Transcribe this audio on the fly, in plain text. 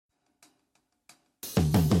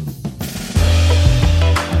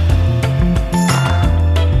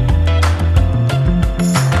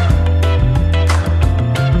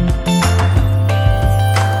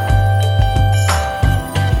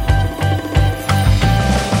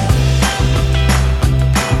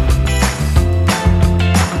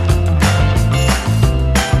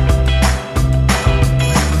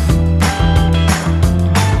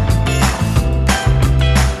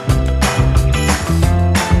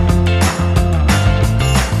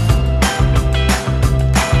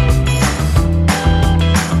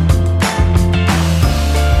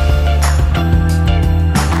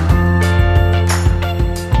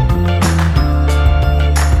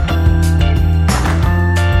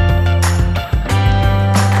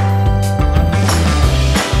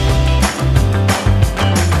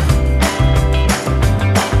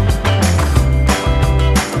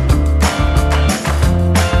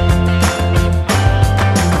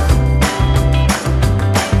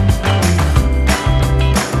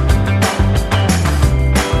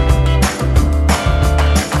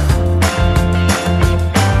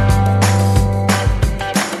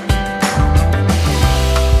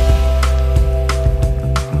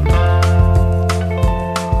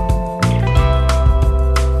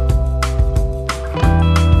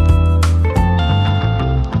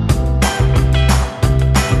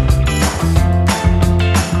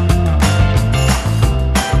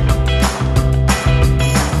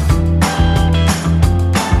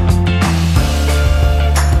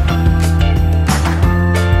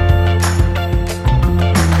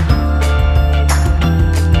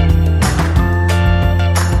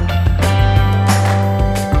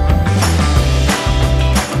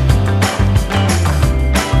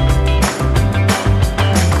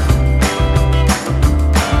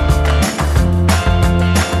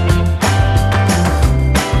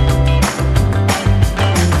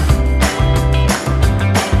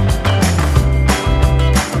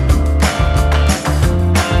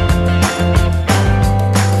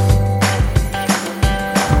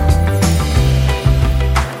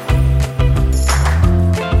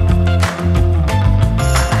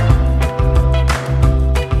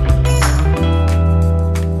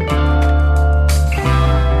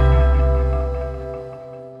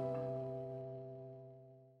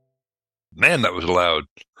Man, that was loud.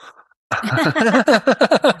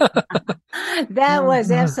 That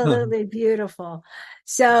was absolutely beautiful.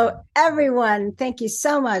 So, everyone, thank you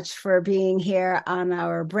so much for being here on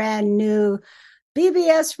our brand new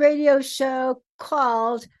BBS radio show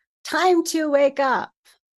called Time to Wake Up.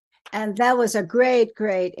 And that was a great,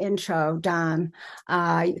 great intro, Don.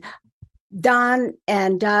 Don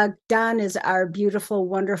and Doug. Don is our beautiful,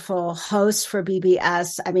 wonderful host for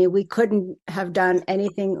BBS. I mean, we couldn't have done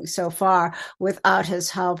anything so far without his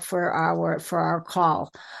help for our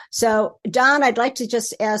call. So, Don, I'd like to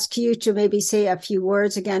just ask you to maybe say a few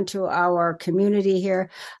words again to our community here,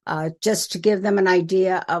 just to give them an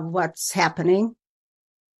idea of what's happening.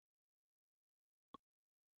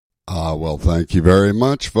 Well, thank you very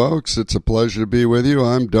much, folks. It's a pleasure to be with you.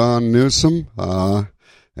 I'm Don Newsom,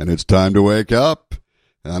 and it's time to wake up.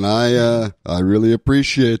 And I really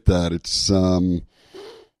appreciate that.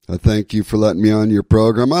 I thank you for letting me on your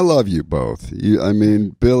program. I love you both.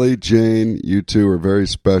 Billie, Jane, you two are very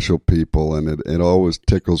special people, and it always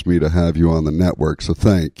tickles me to have you on the network. So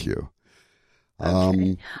thank you.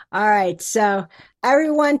 Okay. All right. So,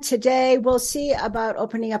 everyone, today we'll see about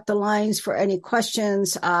opening up the lines for any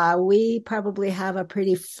questions. We probably have a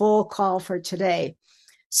pretty full call for today.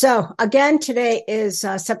 So, again, today is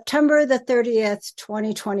September the 30th,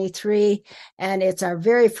 2023, and it's our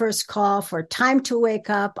very first call for Time to Wake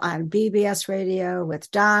Up on BBS Radio with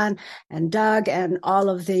Don and Doug and all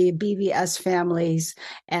of the BBS families.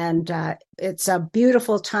 And it's a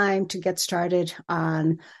beautiful time to get started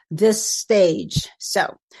on this stage.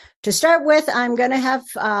 So, to start with, I'm going to have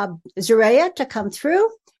Zareya to come through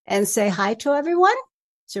and say hi to everyone.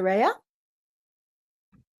 Zareya?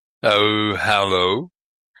 Oh, hello.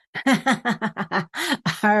 All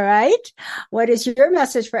right. What is your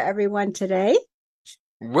message for everyone today?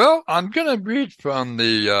 Well, I'm going to read from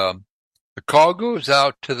the Call Goes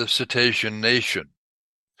Out to the Cetacean Nation.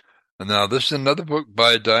 And now, this is another book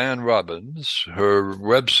by Diane Robbins. Her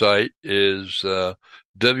website is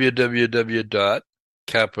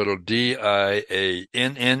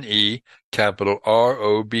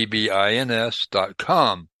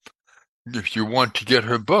www.DianneRobbins.com. If you want to get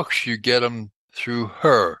her books, you get them through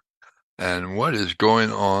her. And what is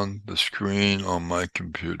going on the screen on my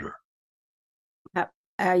computer?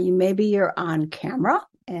 Maybe you're on camera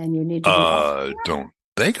and you need to be I don't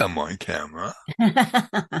think I'm on camera.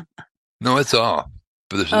 No, it's off.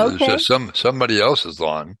 But there's just somebody else is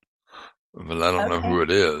on, but I don't know who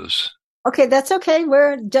it is. Okay, that's okay.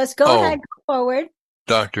 We're just go ahead, go forward.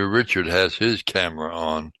 Dr. Richard has his camera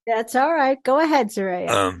on. That's all right. Go ahead,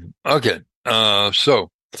 Zareya. Okay.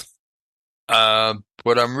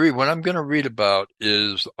 What I'm going to read about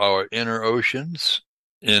is our inner oceans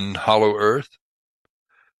in Hollow Earth.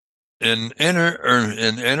 In inner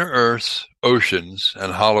Earth's oceans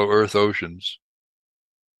and Hollow Earth oceans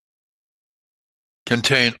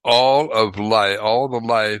contain all the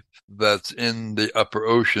life that's in the upper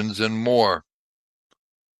oceans and more.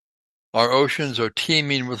 Our oceans are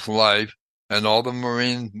teeming with life, and all the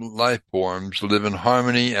marine life forms live in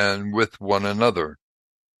harmony and with one another.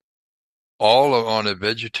 All are on a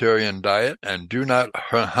vegetarian diet and do not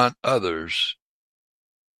hunt others.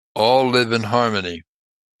 All live in harmony.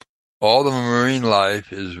 All the marine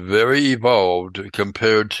life is very evolved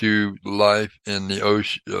compared to life in the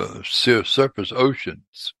surface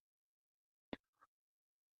oceans.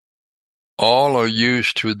 All are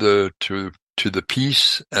used to the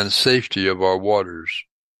peace and safety of our waters,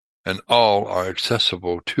 and all are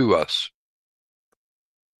accessible to us.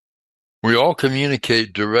 We all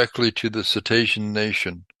communicate directly to the cetacean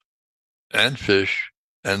nation and fish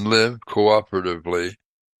and live cooperatively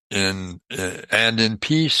and in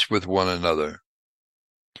peace with one another.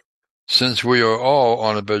 Since we are all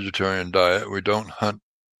on a vegetarian diet, we don't hunt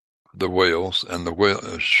the whales, and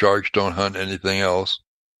the sharks don't hunt anything else.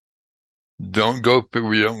 We don't go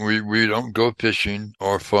fishing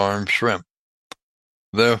or farm shrimp.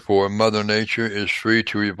 Therefore, Mother Nature is free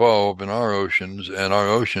to evolve in our oceans, and our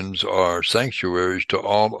oceans are sanctuaries to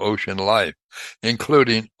all ocean life,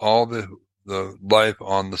 including all the life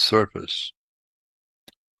on the surface.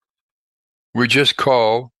 We just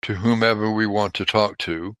call to whomever we want to talk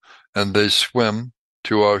to, and they swim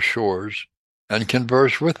to our shores and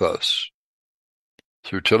converse with us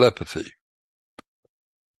through telepathy.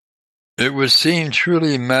 It would seem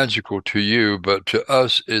truly magical to you, but to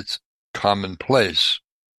us it's commonplace.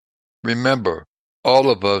 Remember, all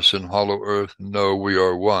of us in Hollow Earth know we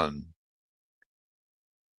are one.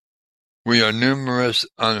 There are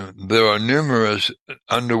numerous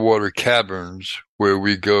underwater caverns where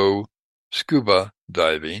we go scuba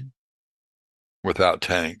diving without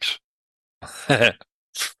tanks.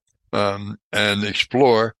 and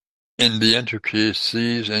explore in the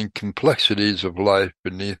intricacies and complexities of life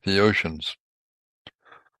beneath the oceans.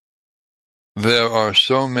 There are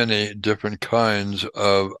so many different kinds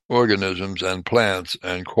of organisms and plants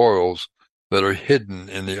and corals that are hidden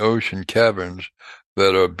in the ocean caverns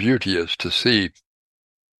that are beauteous to see.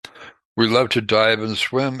 We love to dive and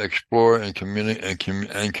swim, explore, and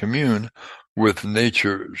commune with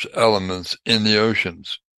nature's elements in the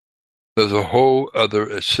oceans. There's a whole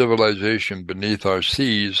other civilization beneath our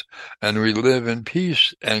seas, and we live in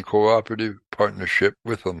peace and cooperative partnership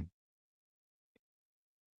with them.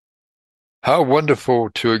 How wonderful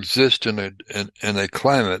to exist in a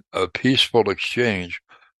climate of peaceful exchange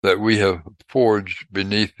that we have forged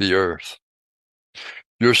beneath the earth.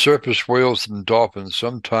 Your surface whales and dolphins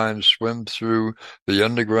sometimes swim through the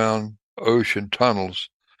underground ocean tunnels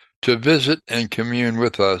to visit and commune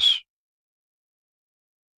with us.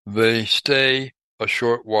 They stay a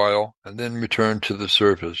short while and then return to the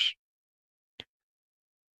surface.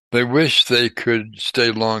 They wish they could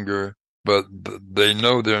stay longer, but they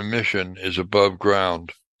know their mission is above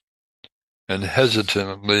ground and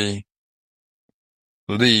hesitantly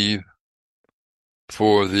leave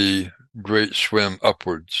for the great swim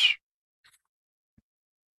upwards.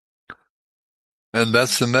 And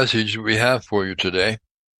that's the message we have for you today.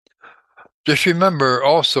 Just remember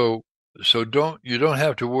also, you don't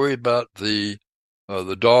have to worry about the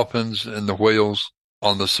dolphins and the whales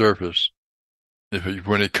on the surface.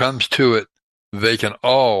 When it comes to it, they can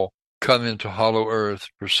all come into Hollow Earth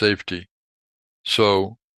for safety.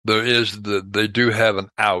 So they do have an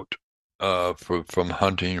out from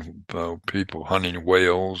hunting people hunting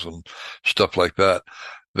whales and stuff like that.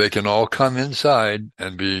 They can all come inside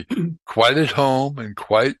and be quite at home and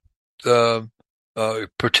quite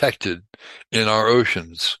protected in our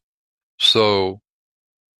oceans. So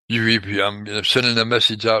I'm sending a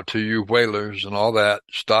message out to you whalers and all that.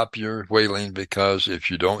 Stop your whaling, because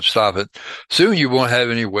if you don't stop it, soon you won't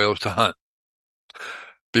have any whales to hunt,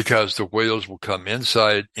 because the whales will come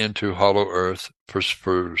inside into Hollow Earth for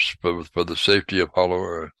the safety of Hollow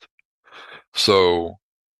Earth. So,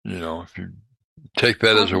 if you take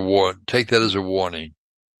that as a warning.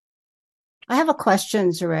 I have a question,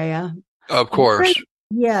 Zaraya. Of course.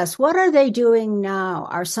 Yes. What are they doing now?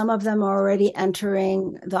 Are some of them already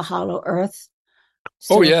entering the Hollow Earth?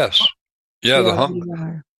 Oh, yes. Yeah,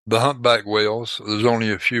 the humpback whales. There's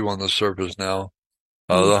only a few on the surface now.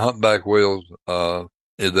 The humpback whales,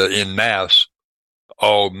 in mass,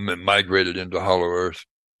 all migrated into Hollow Earth.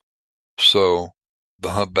 So the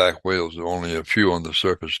humpback whales are only a few on the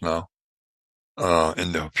surface now,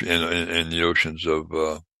 in the oceans of,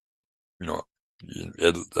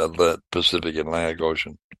 the Pacific Atlantic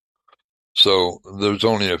Ocean. So there's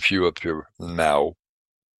only a few up here now,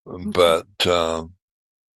 but, and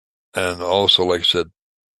also, like I said,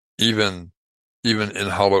 even in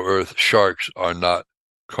Hollow Earth, sharks are not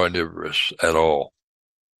carnivorous at all.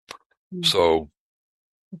 So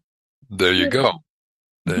there you go.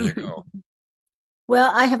 There you go.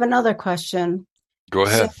 Well, I have another question. Go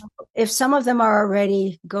ahead. So if some of them are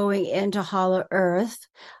already going into Hollow Earth,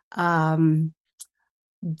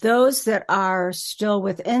 those that are still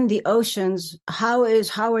within the oceans, how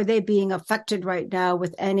are they being affected right now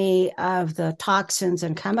with any of the toxins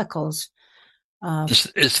and chemicals?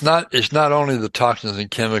 It's not only the toxins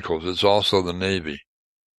and chemicals, it's also the Navy.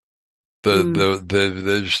 They've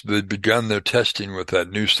begun their testing with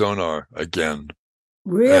that new sonar again.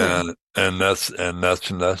 Really? And that's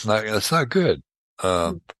not good.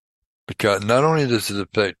 Because not only does it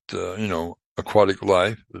affect aquatic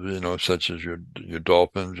life, such as your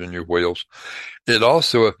dolphins and your whales, it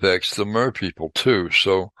also affects the mer people too.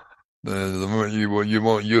 So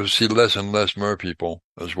you'll see less and less mer people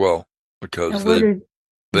as well, because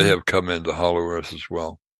they have come into Hollow Earth as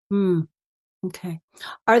well. Okay.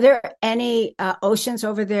 Are there any oceans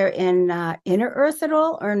over there in inner Earth at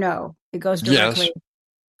all, or no? It goes directly. Yes.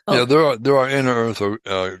 Oh. Yeah, there are inner Earth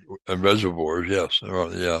reservoirs. Yes, there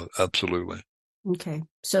are. Yeah, absolutely. Okay,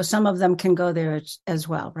 so some of them can go there as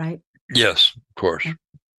well, right? Yes, of course.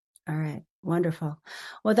 All right, wonderful.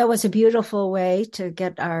 Well, that was a beautiful way to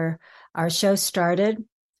get our show started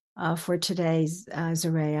for today's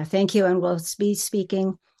Zaraya. Thank you, and we'll be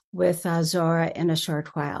speaking with Zora in a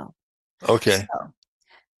short while. Okay.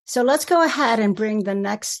 So let's go ahead and bring the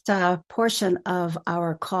next portion of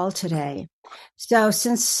our call today. So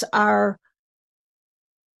since the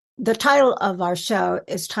title of our show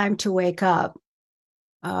is Time to Wake Up,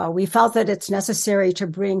 we felt that it's necessary to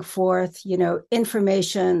bring forth,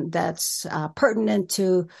 information that's pertinent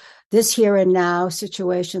to this here and now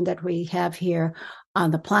situation that we have here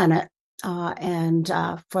on the planet. and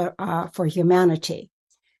for humanity.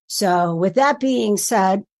 So with that being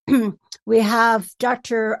said, we have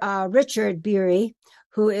Dr. Richard Beery,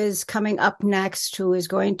 who is coming up next, who is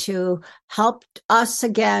going to help us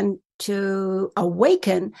again to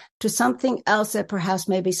awaken to something else that perhaps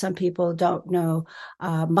maybe some people don't know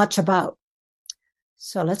much about.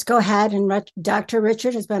 So let's go ahead. And Dr.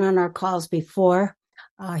 Richard has been on our calls before.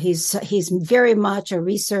 He's very much a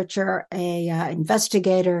researcher, a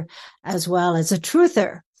investigator, as well as a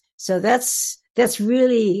truther. So that's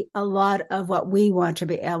really a lot of what we want to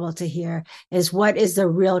be able to hear, is what is the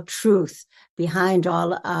real truth behind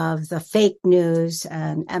all of the fake news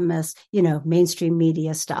and mainstream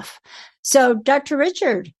media stuff. So Dr.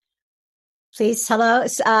 Richard, please, hello,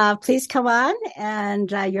 please come on,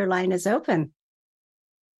 and your line is open.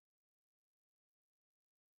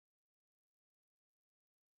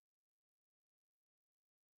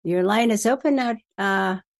 Your line is open now,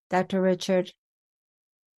 Dr. Richard.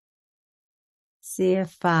 See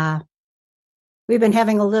if we've been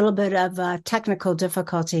having a little bit of technical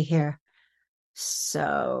difficulty here.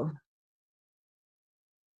 So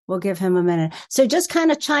we'll give him a minute. So just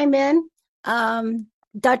kind of chime in,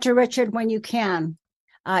 Dr. Richard, when you can.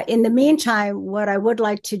 In the meantime, what I would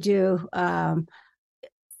like to do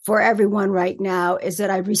for everyone right now is that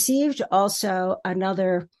I received also a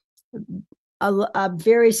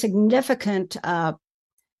very significant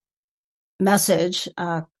message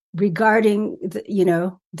regarding the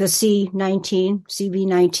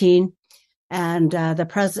CV19, and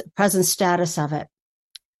the present status of it.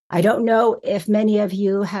 I don't know if many of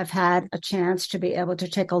you have had a chance to be able to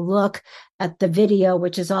take a look at the video,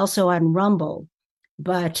 which is also on Rumble,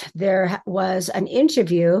 but there was an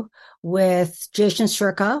interview with Jason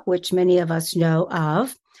Shurka, which many of us know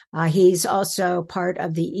of. He's also part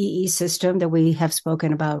of the EE system that we have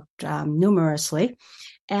spoken about numerously.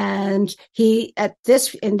 And he,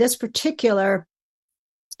 in this particular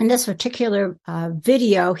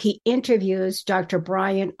video, he interviews Dr.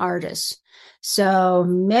 Brian Ardis. So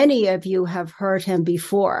many of you have heard him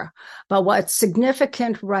before, but what's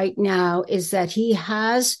significant right now is that he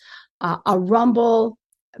has a Rumble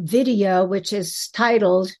video, which is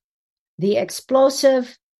titled "The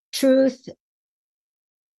Explosive Truth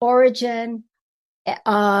Origin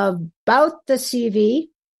About the CV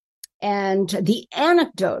and the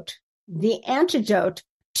Antidote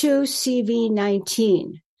to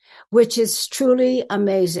CV19, which is truly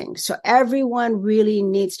amazing. So everyone really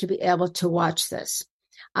needs to be able to watch this.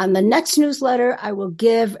 On the next newsletter, I will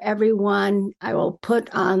put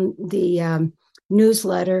on the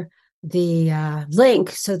newsletter the link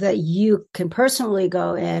so that you can personally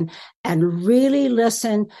go in and really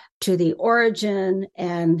listen to the origin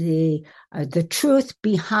and the truth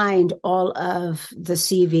behind all of the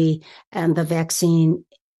CV and the vaccine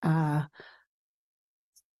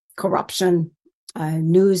corruption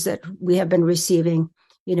news that we have been receiving,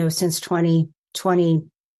 since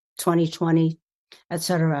 2020,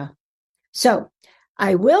 etc. So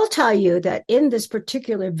I will tell you that in this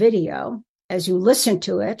particular video, as you listen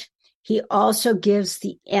to it, he also gives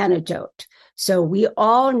the antidote. So we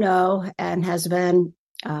all know, and has been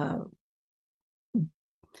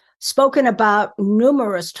spoken about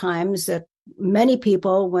numerous times, that many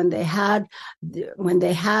people, when they had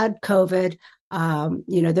COVID,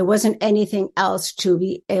 there wasn't anything else to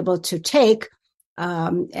be able to take.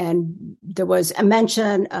 And there was a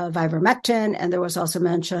mention of ivermectin, and there was also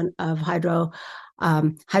mention of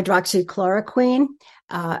hydroxychloroquine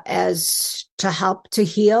as to help to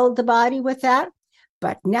heal the body with that.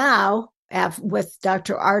 But now, with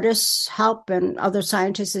Dr. Ardis' help and other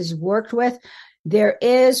scientists he's worked with, there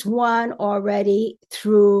is one already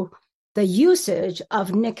through the usage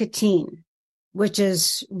of nicotine, which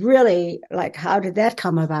is really like, how did that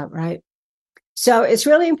come about, right? So it's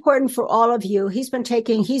really important for all of you. He's been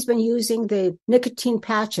using the nicotine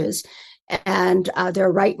patches, and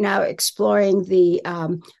they're right now exploring the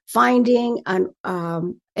finding an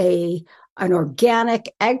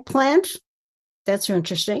organic eggplant. That's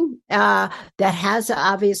interesting. That has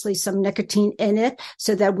obviously some nicotine in it,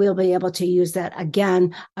 so that we'll be able to use that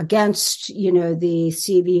again against, the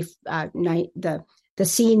CV, the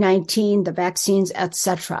C19, the vaccines,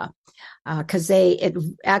 etc. Because it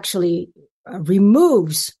actually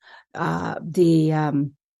removes the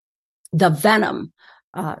venom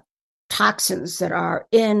toxins that are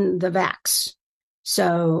in the vax.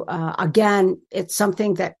 So again, it's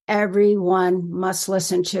something that everyone must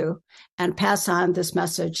listen to and pass on this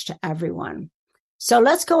message to everyone. So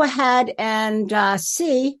let's go ahead and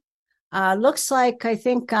see. Looks like I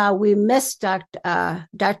think we missed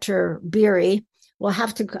Dr. Beery. We'll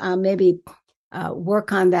have to maybe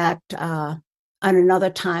work on that on another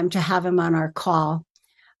time to have him on our call.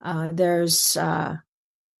 There's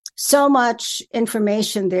so much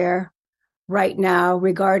information there right now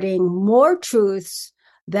regarding more truths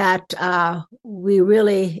that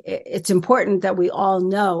it's important that we all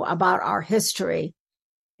know about our history.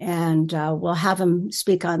 And we'll have him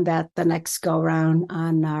speak on that the next go round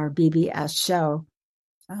on our BBS show.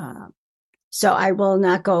 So I will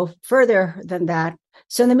not go further than that.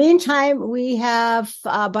 So in the meantime, we have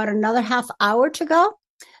about another half hour to go.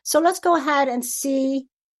 So let's go ahead and see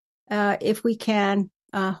if we can.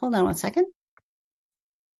 Hold on one second.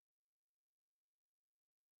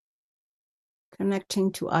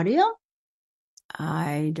 Connecting to audio.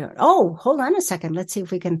 Hold on a second. Let's see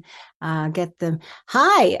if we can get them.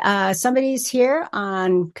 Hi, somebody's here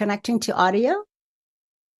on connecting to audio.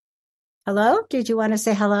 Hello, did you want to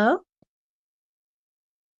say hello?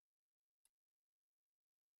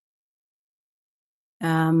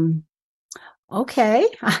 Okay.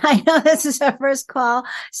 I know this is our first call.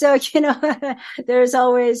 So, there's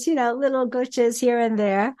always, little glitches here and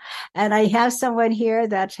there. And I have someone here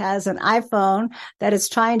that has an iPhone that is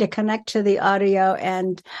trying to connect to the audio.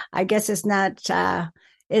 And I guess it's not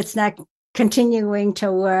continuing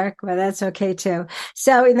to work, but that's okay too.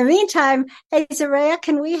 So in the meantime, hey, Zaraya,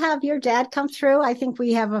 can we have your dad come through? I think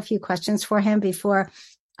we have a few questions for him before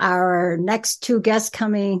our next two guests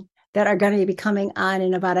that are going to be coming on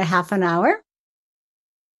in about a half an hour.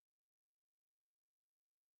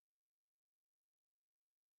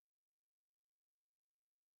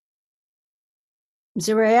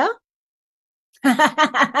 Zaraya?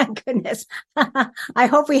 Goodness. I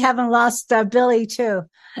hope we haven't lost Billy too.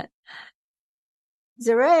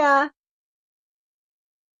 Zaraya?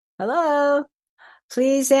 Hello?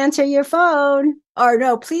 Please answer your phone. Or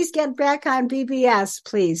no, please get back on BBS,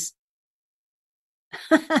 please.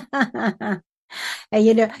 And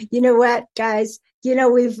you know what, guys?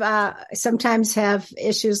 We've sometimes have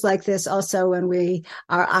issues like this also when we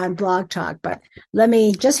are on Blog Talk. But let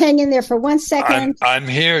me just hang in there for 1 second. I'm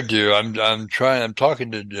here, dear. I'm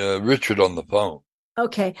talking to Richard on the phone.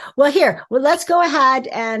 Okay. Well, let's go ahead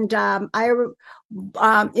and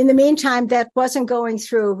in the meantime, that wasn't going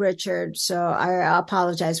through, Richard. So I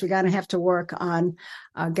apologize. We're going to have to work on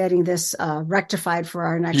getting this rectified for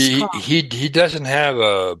our next call. He doesn't have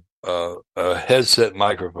a headset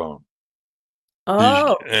microphone.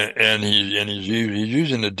 Oh, he's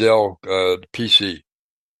using a Dell PC.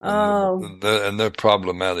 And they're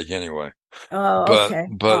problematic anyway. Oh, okay.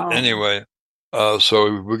 But anyway,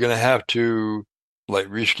 so we're gonna have to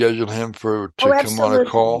reschedule him to come on a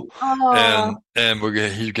call, and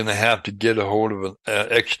he's gonna have to get a hold of an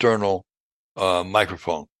external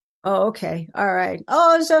microphone. Oh, okay. All right.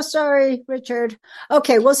 Oh, I'm so sorry, Richard.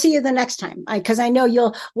 Okay, we'll see you the next time. Because I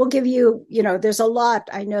know we'll give you, there's a lot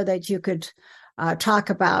I know that you could talk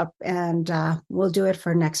about, and we'll do it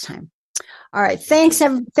for next time. All right.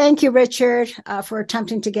 Thank you, Richard, for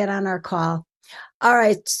attempting to get on our call. All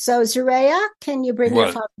right. So, Zaraya, can you bring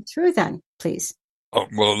your phone through then, please? Oh,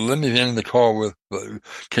 well, let me end the call with.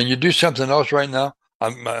 Can you do something else right now?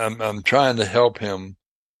 I'm trying to help him.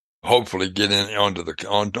 Hopefully, get in onto the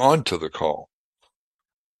call,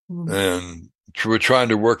 and we're trying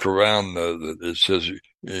to work around it says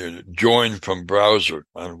join from browser.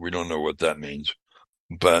 We don't know what that means,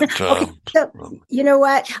 but okay, so, you know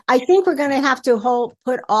what? I think we're going to have to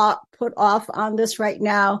put off on this right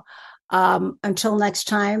now until next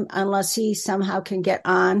time, unless he somehow can get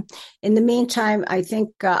on. In the meantime, I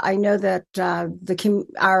think I know that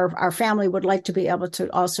our family would like to be able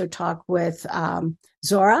to also talk with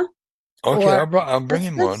Zora. Okay, I'll bring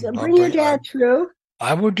him on. Bring your dad through.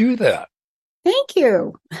 I will do that. Thank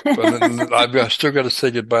you. But I've still got to say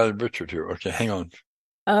goodbye to Richard here. Okay, hang on.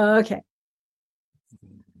 Okay.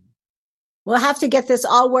 We'll have to get this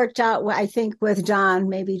all worked out, I think, with Don.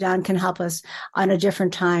 Maybe Don can help us at a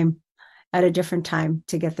different time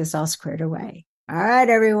to get this all squared away. All right,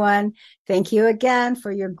 everyone. Thank you again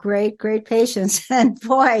for your great, great patience. And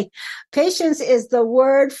boy, patience is the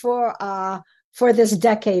word for this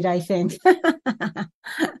decade, I think.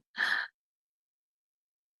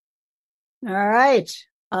 All right.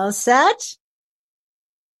 All set?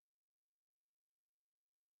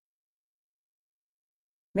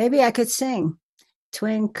 Maybe I could sing.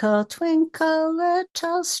 Twinkle, twinkle,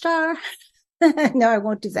 little star. No, I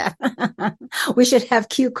won't do that. We should have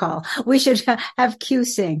Q call. We should have Q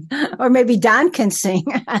sing. Or maybe Don can sing.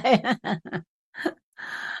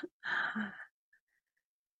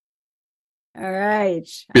 All right.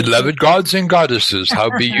 Beloved gods and goddesses, how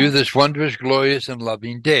be you this wondrous, glorious, and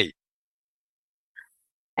loving day?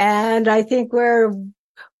 And I think we're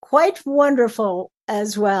quite wonderful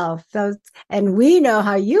as well. So, and we know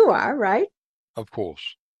how you are, right? Of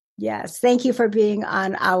course. Yes. Thank you for being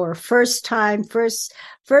on our first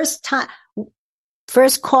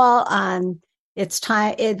call on it's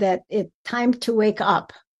time to wake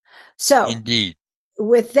up. So indeed,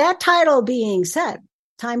 with that title being said,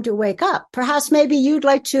 time to wake up, perhaps maybe you'd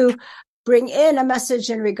like to bring in a message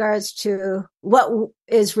in regards to what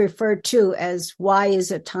is referred to as why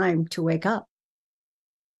is it time to wake up?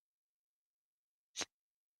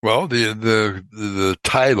 Well, the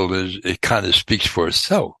title it kind of speaks for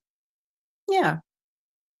itself. Yeah.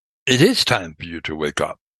 It is time for you to wake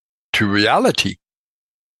up to reality.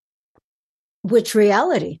 Which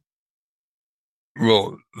reality?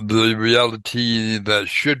 Well, the reality that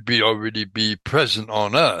should already be present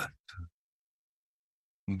on Earth,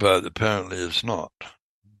 but apparently it's not.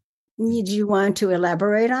 Do you want to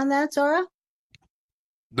elaborate on that, Zora?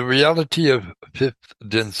 The reality of fifth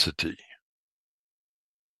density.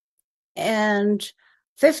 And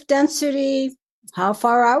fifth density, how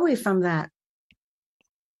far are we from that?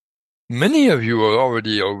 Many of you are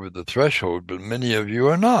already over the threshold, but many of you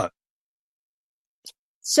are not.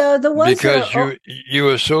 So the ones because you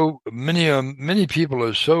are so many people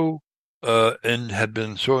are so and have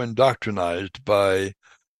been so indoctrinized by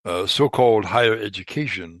so-called higher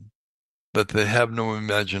education that they have no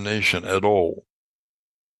imagination at all,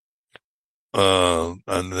 and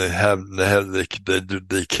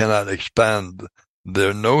they cannot expand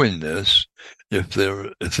their knowingness if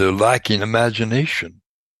they're lacking imagination,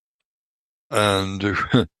 and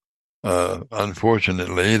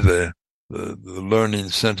unfortunately the learning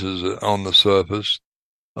centers on the surface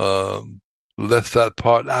left that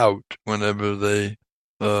part out whenever they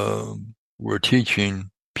were teaching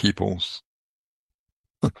peoples.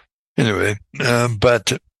 Anyway,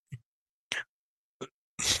 but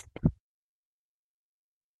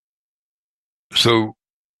so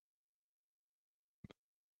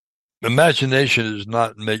imagination is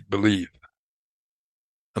not make-believe.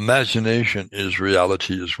 Imagination is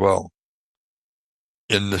reality as well,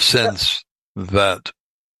 in the sense that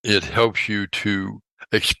it helps you to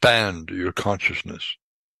expand your consciousness.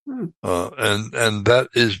 And that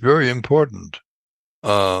is very important.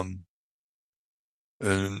 And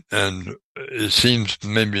it seems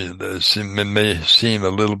it may seem a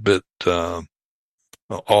little bit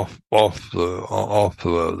off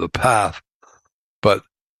the path, but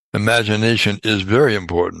imagination is very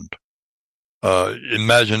important.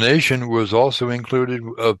 Imagination was also included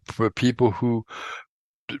for people who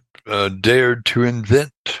dared to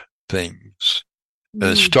invent things. And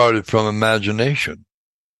it started from imagination.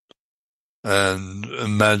 And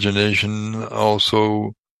imagination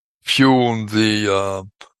also fueled the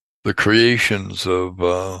creations of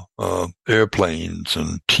airplanes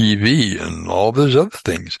and TV and all those other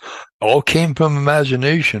things. All came from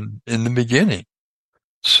imagination in the beginning.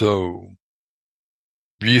 So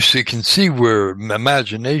you can see where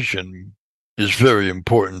imagination is very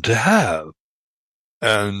important to have.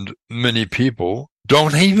 And many people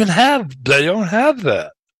don't have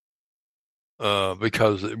that.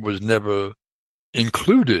 Because it was never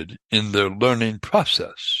included in their learning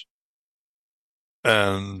process.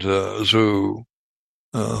 And so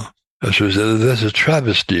that's a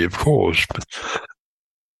travesty, of course.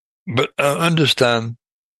 But understand,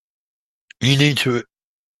 you need to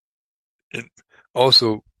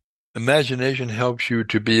also, imagination helps you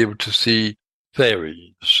to be able to see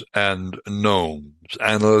fairies and gnomes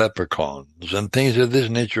and leprechauns and things of this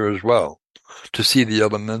nature as well, to see the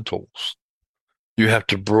elementals. You have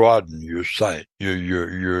to broaden your sight,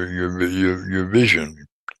 your vision.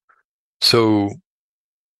 So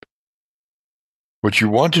what you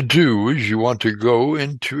want to do is you want to go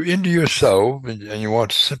into yourself and you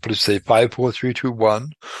want to simply say 5, 4, 3, 2,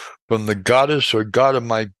 1, from the goddess or god of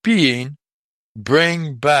my being,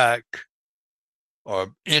 bring back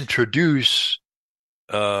or introduce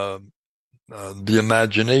the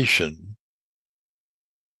imagination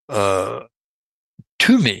to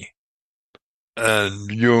me. And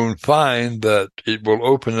you'll find that it will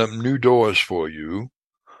open up new doors for you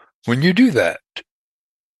when you do that.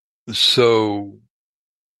 So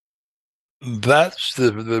that's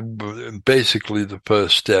basically the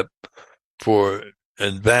first step for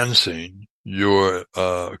advancing your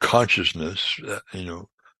consciousness,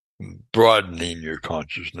 broadening your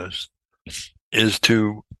consciousness, is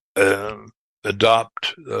to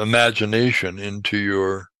adopt imagination into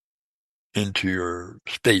your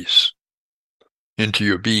space, into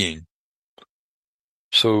your being.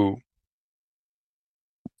 So,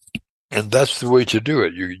 and that's the way to do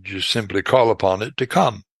it. You just simply call upon it to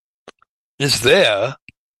come. It's there,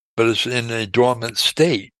 but it's in a dormant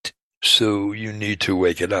state. So you need to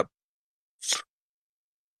wake it up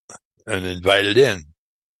and invite it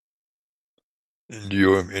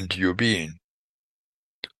into your being.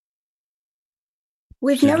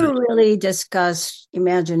 We've never really discussed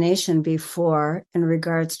imagination before in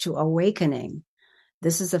regards to awakening.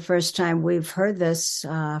 This is the first time we've heard this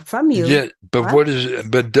from you. Yeah, but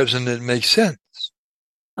but doesn't it make sense?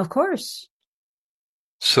 Of course.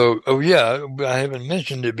 So, I haven't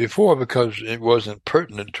mentioned it before because it wasn't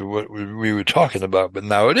pertinent to what we were talking about, but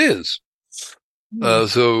now it is.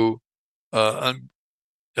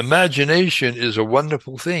 Imagination is a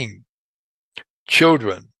wonderful thing.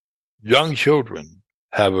 Young children,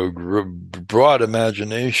 have a broad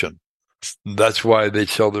imagination. That's why they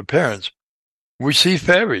tell their parents, we see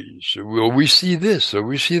fairies, or we see this, or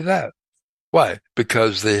we see that. Why?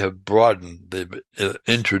 Because they've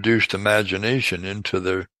introduced imagination into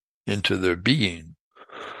their being.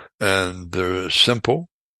 And they're simple,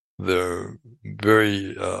 they're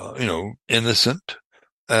very, innocent,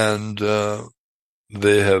 and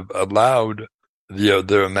they have allowed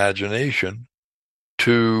their imagination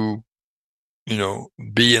to,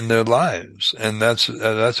 be in their lives, and that's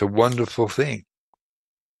a wonderful thing.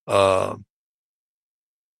 I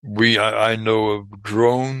know of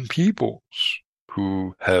grown peoples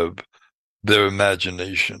who have their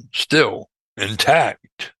imagination still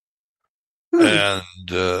intact, and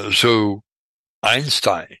so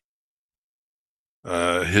Einstein,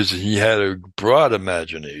 he had a broad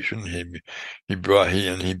imagination. He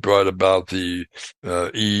brought about the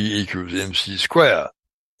E equals mc squared.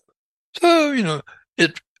 So,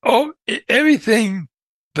 everything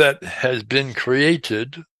that has been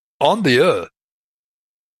created on the earth,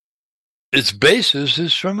 its basis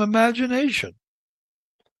is from imagination.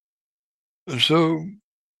 So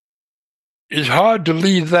it's hard to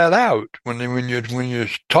leave that out when you're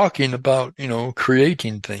talking about,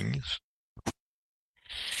 creating things.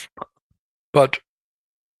 But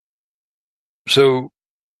so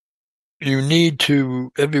you need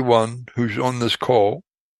to, everyone who's on this call,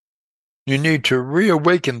 you need to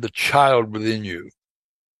reawaken the child within you.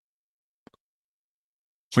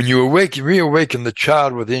 When you reawaken the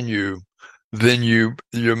child within you, then your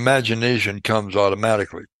imagination comes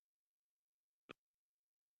automatically.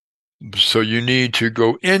 So you need to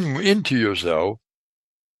go into yourself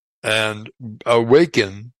and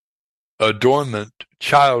awaken a dormant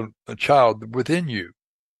child within you.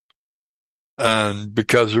 And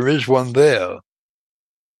because there is one there,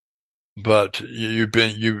 but you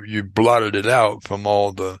blotted it out from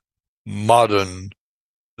all the modern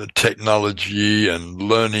technology and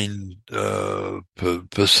learning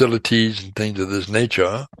facilities and things of this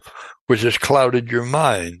nature, which has clouded your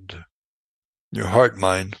mind, your heart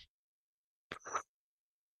mind.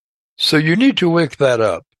 So you need to wake that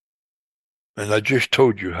up. And I just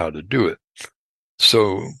told you how to do it.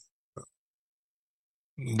 So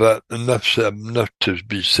that enough to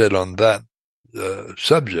be said on that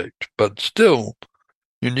subject, but still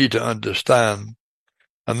you need to understand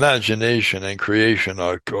imagination and creation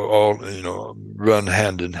are all, run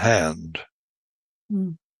hand in hand.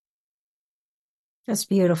 That's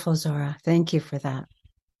beautiful, Zora. Thank you for that.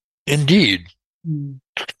 Indeed.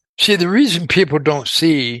 See, the reason people don't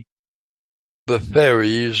see the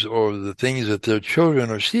fairies or the things that their children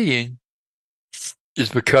are seeing is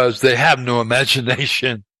because they have no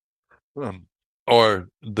imagination, or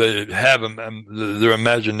they have their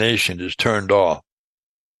imagination is turned off.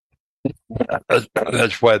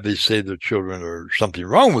 That's why they say their children are something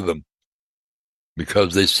wrong with them,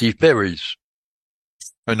 because they see fairies.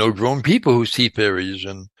 I know grown people who see fairies,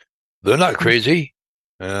 and they're not crazy,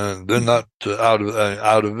 and they're not out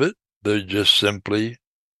of it. They just simply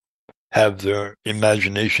have their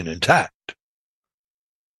imagination intact,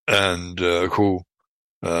 and cool.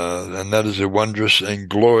 And that is a wondrous and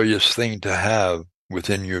glorious thing to have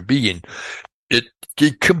within your being. It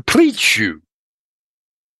completes you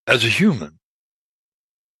as a human.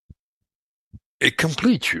 It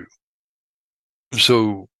completes you.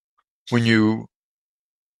 So when you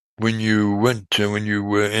were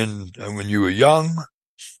young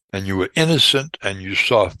and you were innocent and you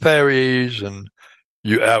saw fairies and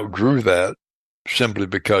you outgrew that simply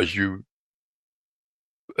because you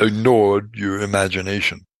ignored your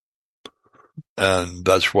imagination. And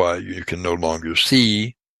that's why you can no longer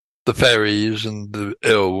see the fairies and the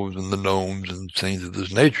elves and the gnomes and things of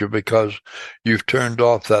this nature, because you've turned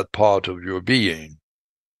off that part of your being,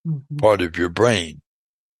 part of your brain.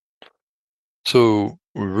 So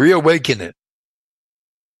reawaken it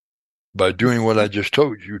by doing what I just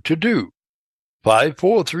told you to do. 5,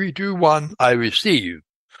 4, 3, 2, 1, I receive.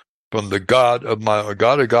 from the God of my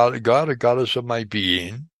God, a goddess of my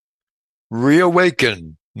being,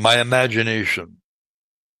 reawaken my imagination.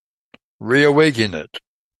 Reawaken it.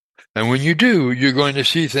 And when you do, you're going to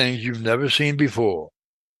see things you've never seen before.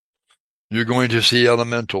 You're going to see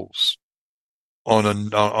elementals it'll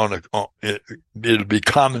be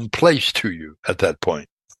commonplace to you at that point.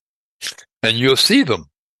 And you'll see them.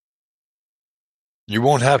 You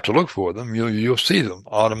won't have to look for them. You'll see them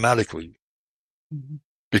automatically. Mm-hmm.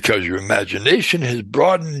 Because your imagination has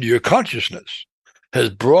broadened your consciousness, has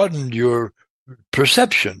broadened your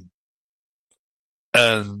perception.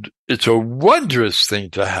 And it's a wondrous thing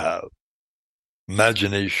to have.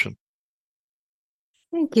 Imagination.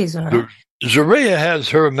 Thank you, Zora. Zorea has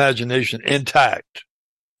her imagination intact.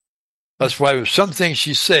 That's why some things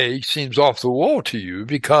she says seems off the wall to you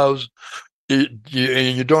because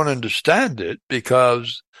you don't understand it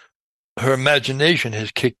because her imagination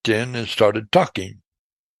has kicked in and started talking.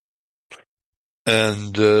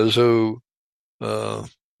 And so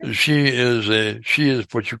she is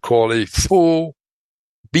what you call a full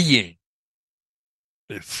being,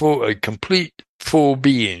 a complete full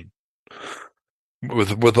being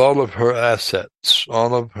with all of her assets,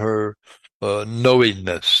 all of her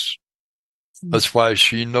knowingness. That's why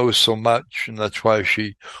she knows so much, and that's why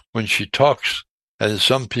when she talks, and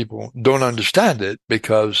some people don't understand it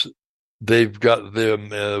because they've got their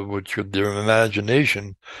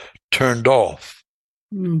imagination turned off.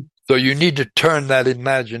 Mm. So you need to turn that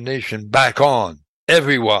imagination back on,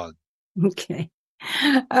 everyone. Okay.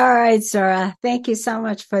 All right, Zora. Thank you so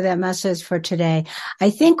much for that message for today.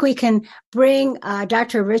 I think we can bring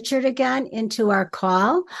Dr. Richard again into our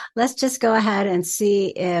call. Let's just go ahead and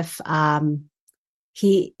see if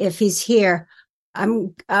he's here.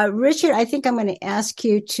 Richard, I think I'm going to ask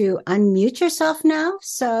you to unmute yourself now.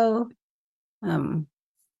 So,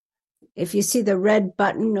 if you see the red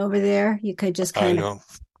button over there, you could just kind of.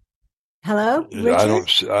 Hello,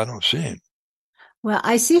 Richard? I don't see him. Well,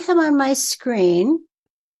 I see him on my screen.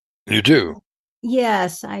 You do?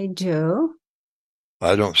 Yes, I do.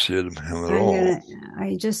 I don't see him at all.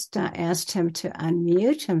 I just asked him to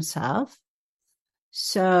unmute himself.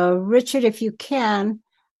 So, Richard, if you can,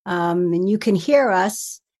 and you can hear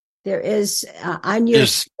us, there is on your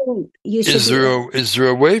screen. Is there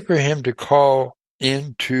a way for him to call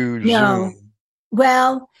into Zoom?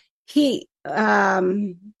 Well, he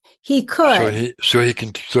could. So he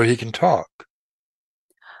can talk.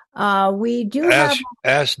 We do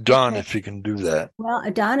ask Don if he can do that.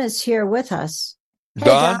 Well, Don is here with us. Hey,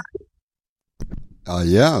 Don?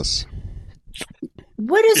 Yes.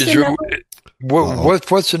 What is the number?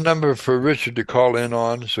 What's the number for Richard to call in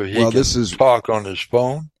on so he can talk on his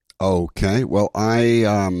phone? Okay. Well,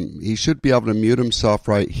 he should be able to mute himself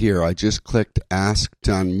right here. I just clicked ask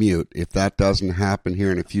to unmute. If that doesn't happen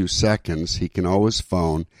here in a few seconds, he can always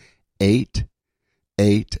phone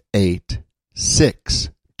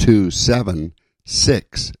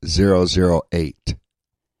 888-627-6008.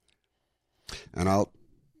 And I'll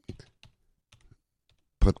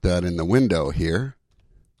put that in the window here.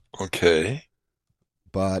 Okay.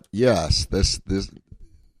 But yes, this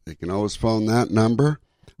they can always phone that number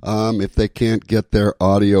if they can't get their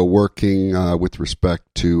audio working with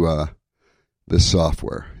respect to this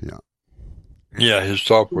software. Yeah. Yeah, his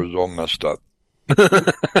software is all messed up.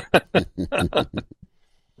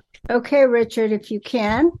 Okay, Richard, if you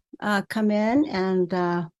can come in and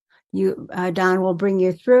Don will bring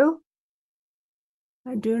you through.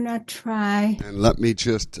 I do not try. And let me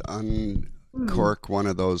just uncork one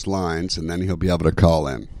of those lines, and then he'll be able to call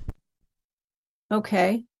in.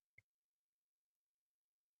 Okay.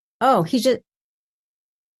 Oh, he just...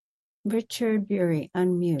 Richard Bury,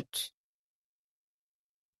 unmute.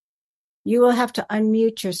 You will have to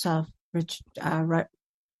unmute yourself,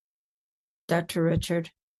 Dr. Richard.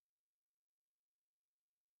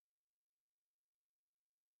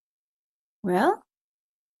 Well...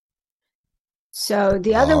 So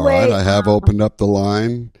the other way, right, I have opened up the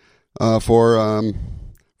line for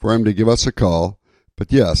him to give us a call.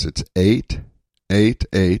 But yes, it's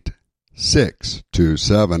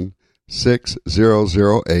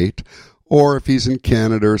 888-627-6008. Or if he's in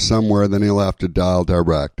Canada or somewhere, then he'll have to dial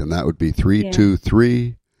direct, and that would be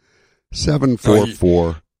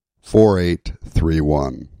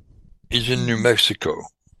 323-744-4831. He's in New Mexico.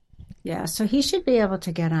 Yeah, so he should be able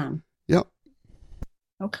to get on. Yep.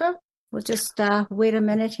 Okay. We'll just wait a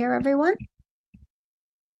minute here, everyone.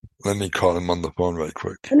 Let me call him on the phone right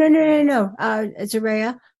quick. No.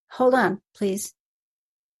 Zorea, hold on, please.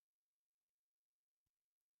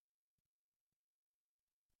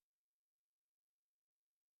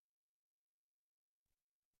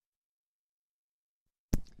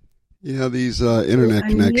 Yeah, these internet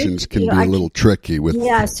connections can be a little tricky with.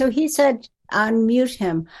 Yeah, so he said unmute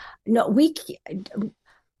him. No,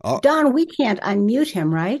 Don, we can't unmute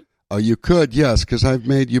him, right? Oh, you could, yes, because I've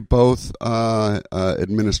made you both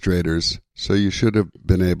administrators, so you should have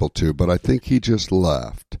been able to. But I think he just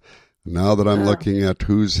left. Now that I'm looking at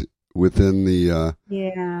who's within the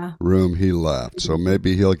room, he left. So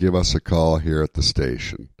maybe he'll give us a call here at the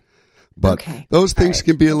station. But those things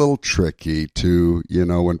can be a little tricky to,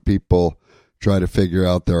 when people try to figure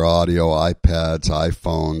out their audio, iPads,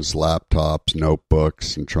 iPhones, laptops,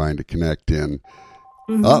 notebooks, and trying to connect in.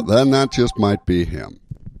 Mm-hmm. Then that just might be him.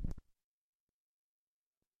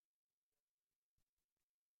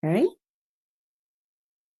 Okay.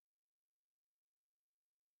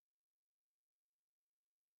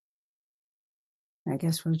 I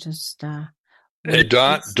guess we'll just hey,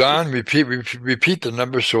 Don, repeat the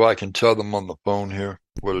number so I can tell them on the phone here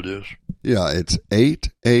what it is. Yeah, it's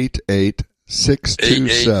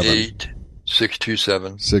 888-627.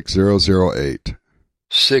 627. 6008.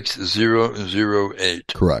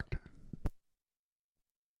 6008. Correct.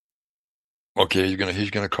 Okay, he's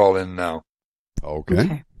gonna call in now.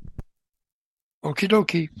 Okay. Okie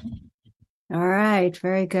dokie. All right,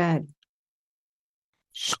 very good.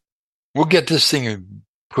 We'll get this thing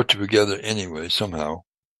put together anyway, somehow.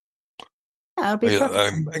 That'll be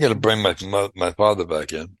perfect. I got to bring my father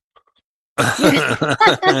back in.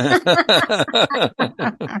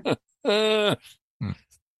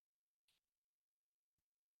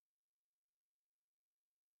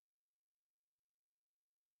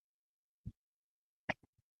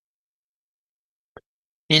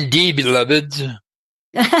 Indeed, beloveds.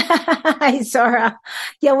 Hi, Zora.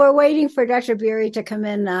 Yeah, we're waiting for Dr. Beery to come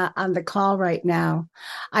in on the call right now.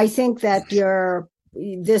 I think that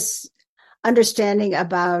this understanding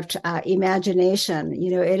about imagination,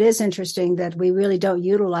 it is interesting that we really don't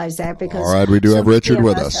utilize that because. All right, we do have Richard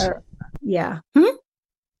with us. Yeah.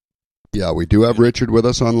 Yeah, we do have Richard with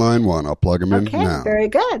us on line 1. I'll plug him in now. Okay, very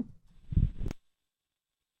good.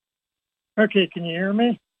 Okay, can you hear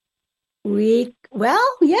me?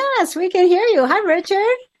 Yes, we can hear you. Hi,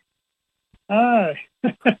 Richard. Hi.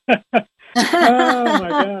 Oh, my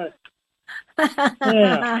God.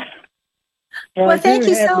 Yeah. Well, thank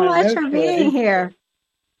you so much for being here.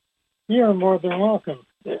 You're more than welcome.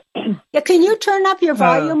 Yeah, can you turn up your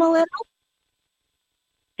volume a little?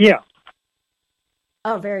 Yeah.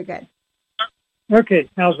 Oh, very good. Okay,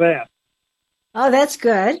 how's that? Oh, that's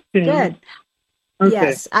good. Good. Okay.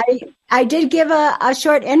 Yes, I did give a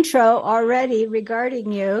short intro already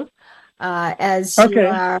regarding you as you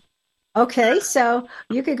are. Okay, so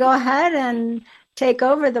you could go ahead and take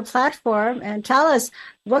over the platform and tell us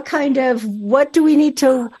what do we need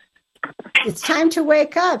to, it's time to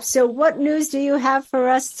wake up. So what news do you have for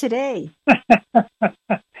us today?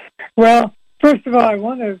 Well, first of all, I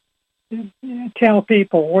want to tell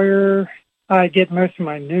people where I get most of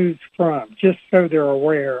my news from, just so they're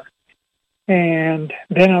aware. And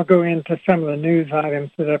then I'll go into some of the news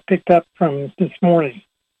items that I picked up from this morning.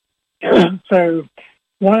 So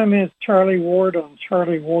one of them is Charlie Ward on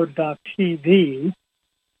charlieward.tv.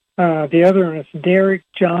 The other one is Derek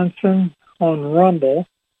Johnson on Rumble.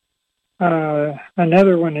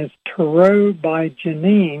 Another one is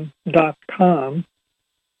tarotbyjanine.com.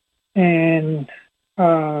 And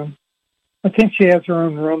I think she has her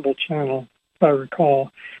own Rumble channel, if I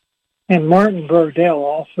recall. And Martin Brodell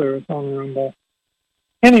also is on Rumble.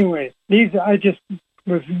 Anyway, I just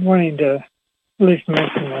was wanting to at least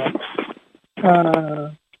mention that.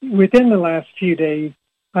 Within the last few days,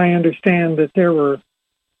 I understand that there were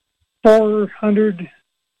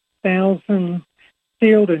 400,000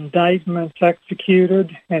 sealed indictments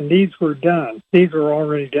executed, and these were done. These were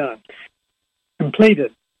already done,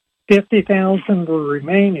 completed. 50,000 were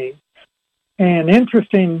remaining. And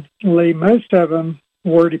interestingly, most of them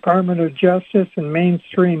were Department of Justice and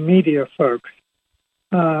mainstream media folks,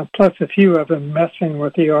 plus a few of them messing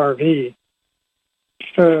with the RV.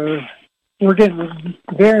 So we're getting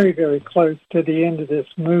very, very close to the end of this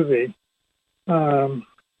movie,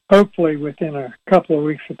 hopefully within a couple of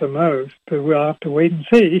weeks at the most, but we'll have to wait and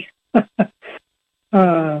see.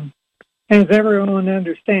 And as everyone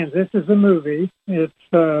understands, this is a movie. It's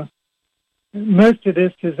most of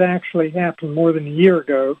this has actually happened more than a year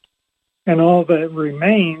ago. And all that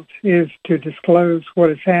remains is to disclose what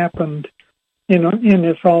has happened in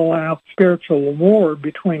this all-out spiritual war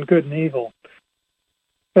between good and evil.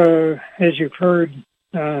 So, as you've heard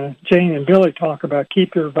Jane and Billie talk about,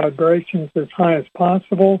 keep your vibrations as high as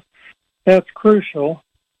possible. That's crucial.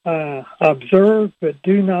 Observe, but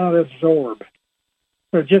do not absorb.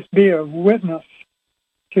 So just be a witness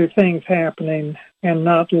to things happening and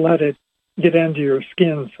not let it get under your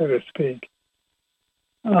skin, so to speak.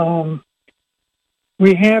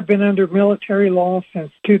 We have been under military law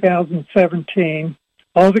since 2017.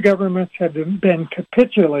 All the governments have been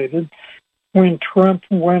capitulated when Trump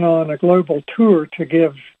went on a global tour to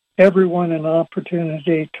give everyone an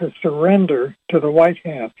opportunity to surrender to the White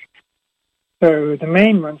House. So the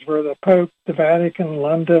main ones were the Pope, the Vatican,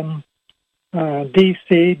 London,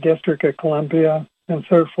 D.C., District of Columbia, and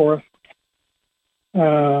so forth.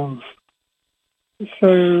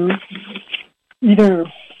 So,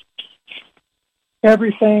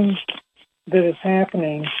 everything that is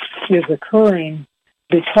happening is occurring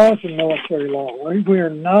because of military law. We are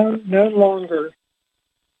no longer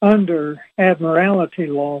under admiralty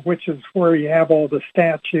law, which is where you have all the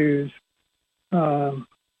statues that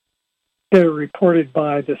are reported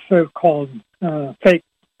by the so-called fake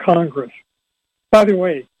Congress. By the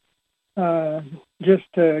way, just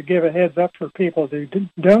to give a heads up for people who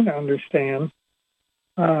don't understand,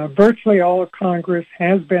 virtually all of Congress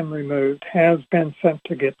has been removed, has been sent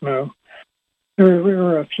to Gitmo. There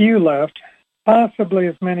are a few left, possibly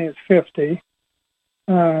as many as 50.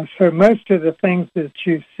 So most of the things that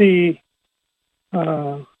you see,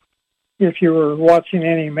 if you were watching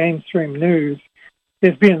any mainstream news,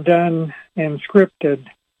 is being done and scripted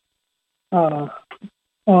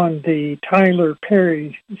on the Tyler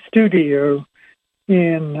Perry studio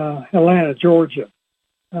in Atlanta, Georgia,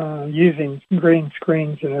 using green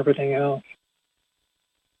screens and everything else.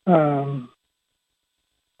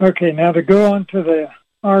 Okay, now to go on to the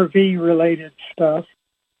RV-related stuff.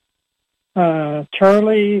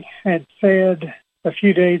 Charlie had said a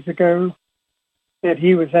few days ago that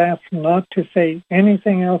he was asked not to say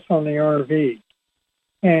anything else on the RV.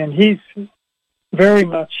 And he's very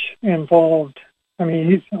much involved. I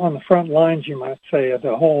mean, he's on the front lines, you might say, of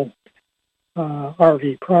the whole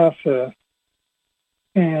RV process.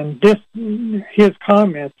 And his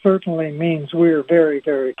comment certainly means we're very,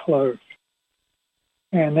 very close.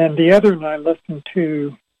 And then the other one I listened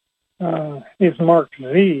to is Mark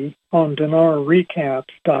Z on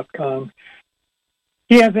DinarRecaps.com.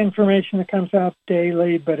 He has information that comes out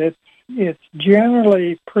daily, but it's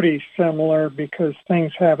generally pretty similar because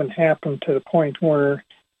things haven't happened to the point where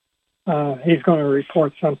he's going to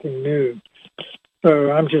report something new.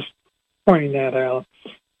 So I'm just pointing that out.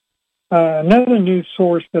 Another news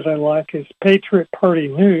source that I like is Patriot Party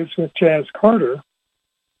News with Jazz Carter.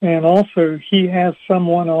 And also he has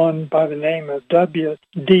someone on by the name of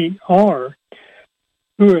WDR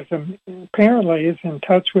who is apparently is in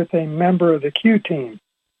touch with a member of the Q team.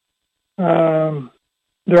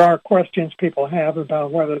 There are questions people have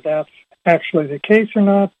about whether that's actually the case or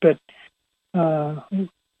not, but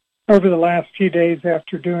over the last few days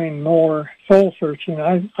after doing more soul searching,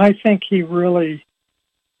 I think he really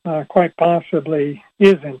quite possibly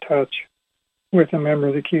is in touch with a member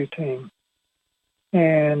of the Q team.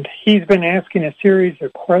 And he's been asking a series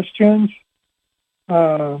of questions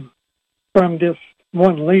from this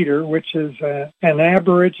one leader, which is an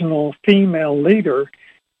Aboriginal female leader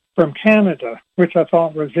from Canada, which I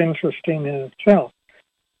thought was interesting in itself.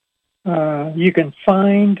 You can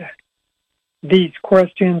find these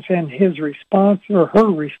questions and his response or her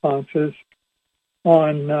responses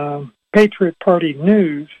on Patriot Party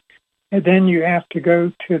News, and then you have to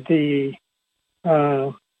go to the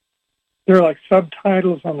there are like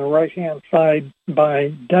subtitles on the right-hand side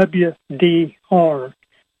by WDR,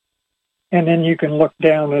 and then you can look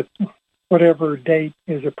down at whatever date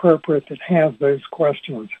is appropriate that has those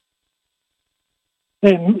questions.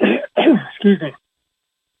 And, excuse me,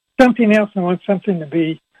 something else I want something to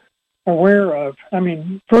be aware of. I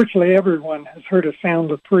mean, virtually everyone has heard of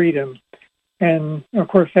Sound of Freedom, and of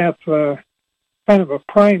course that's kind of a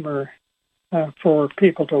primer for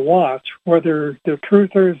people to watch, whether they're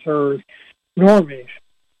truthers or normies.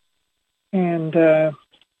 And the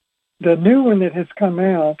new one that has come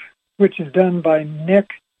out, which is done by Nick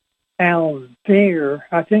Alvear,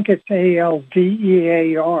 I think it's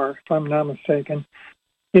Alvear, if I'm not mistaken.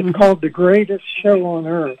 It's called The Greatest Show on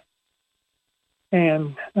Earth.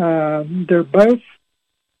 And they're both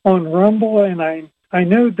on Rumble, and I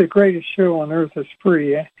know The Greatest Show on Earth is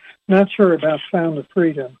free. I'm not sure about Sound of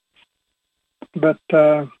Freedom. But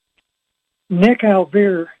Nick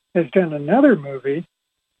Alvear has done another movie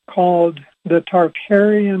called The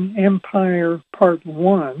Tartarian Empire Part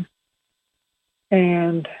 1,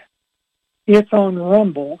 and it's on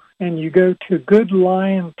Rumble, and you go to Good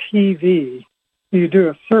Lion TV. You do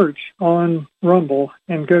a search on Rumble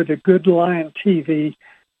and go to Good Lion TV,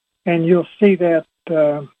 and you'll see that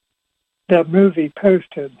that movie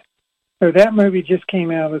posted. So that movie just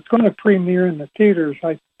came out. It's going to premiere in the theaters,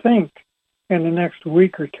 I think, in the next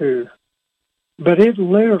week or two. But it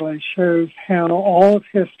literally shows how all of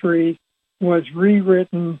history was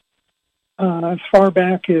rewritten as far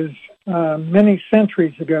back as many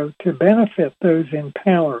centuries ago to benefit those in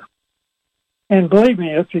power. And believe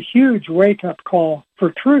me, it's a huge wake-up call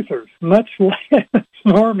for truthers, much less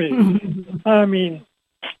normies. I mean,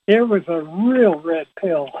 it was a real red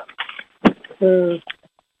pill. So,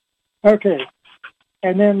 okay.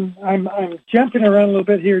 And then I'm jumping around a little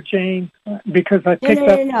bit here, Jane, because I picked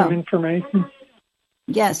up some information.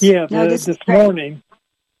 Yes. Yeah, this morning.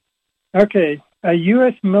 Okay. A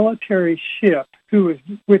U.S. military ship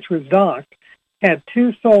which was docked had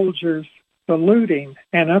two soldiers saluting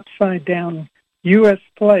an upside-down U.S.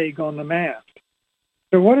 flag on the mast.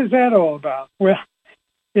 So what is that all about? Well,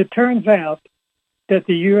 it turns out that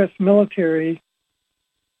the U.S. military,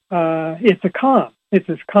 it's a comm. It's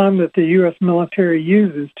a comm that the U.S. military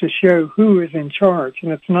uses to show who is in charge.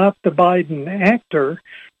 And it's not the Biden actor,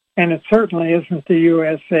 and it certainly isn't the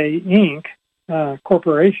USA Inc.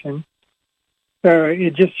 Corporation. So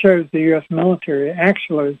it just shows the U.S. military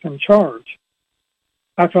actually is in charge.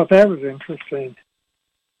 I thought that was interesting.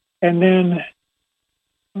 And then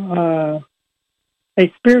a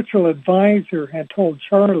spiritual advisor had told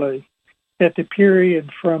Charlie that the period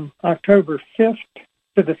from October 5th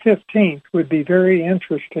to the 15th would be very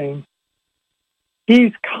interesting.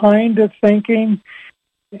 He's kind of thinking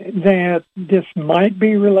that this might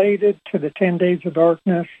be related to the 10 Days of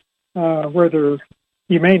Darkness, where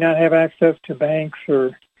you may not have access to banks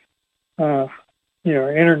or,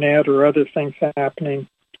 internet or other things happening.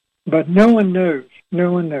 But no one knows.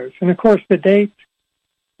 No one knows. And, of course, the dates,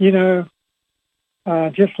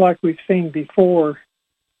 just like we've seen before,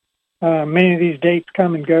 many of these dates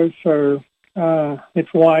come and go, so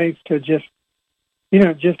it's wise to just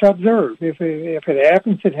observe. If it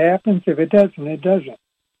happens, it happens. If it doesn't, it doesn't.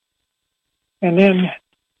 And then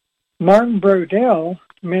Martin Brodell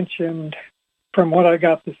mentioned, from what I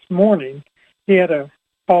got this morning, he had a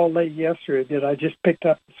call late yesterday that I just picked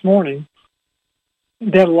up this morning,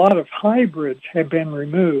 that a lot of hybrids have been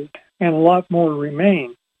removed and a lot more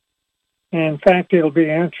remain. And in fact, it'll be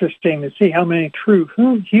interesting to see how many true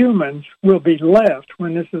humans will be left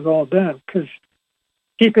when this is all done. Because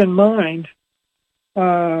keep in mind,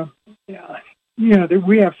 that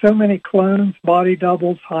we have so many clones, body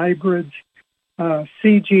doubles, hybrids,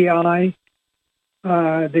 CGI,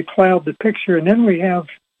 they cloud the picture. And then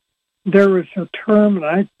there was a term, and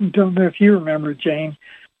I don't know if you remember, Jane,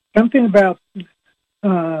 something about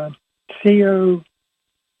COG.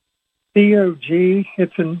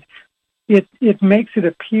 It makes it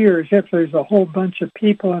appear as if there's a whole bunch of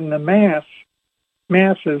people in the masses,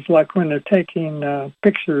 like when they're taking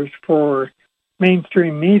pictures for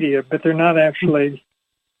mainstream media, but they're not actually.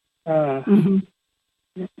 But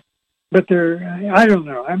they're. I don't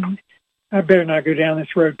know. I better not go down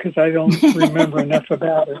this road because I don't remember enough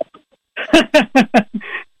about it.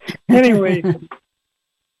 Anyway,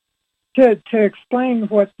 to explain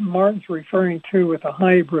what Martin's referring to with the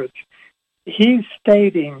hybrids, he's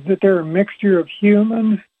stating that they're a mixture of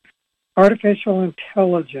human, artificial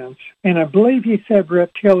intelligence, and I believe he said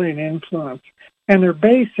reptilian influence, and they're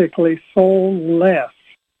basically soulless.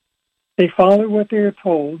 They follow what they're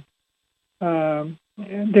told.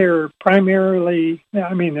 They're primarily,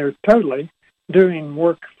 they're totally doing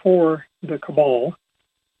work for the cabal,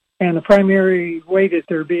 and the primary way that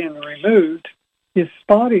they're being removed is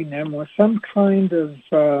spotting them with some kind of,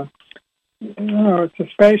 it's a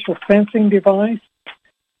spatial sensing device,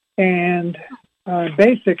 and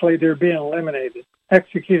basically they're being eliminated,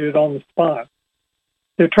 executed on the spot.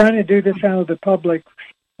 They're trying to do this out of the public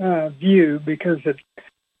view because it's,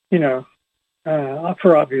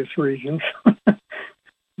 for obvious reasons.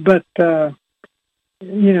 But, a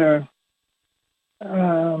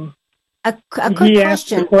quick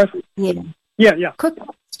question. Yeah. Quick,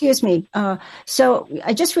 excuse me. So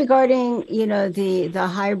just regarding, the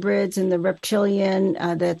hybrids and the reptilian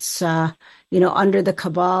that's, under the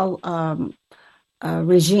cabal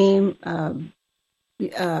regime, are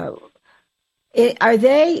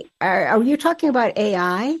you talking about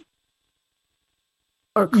AI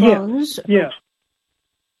or clones? Yes.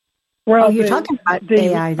 Well, you're talking about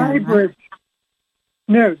AI then, hybrids, right?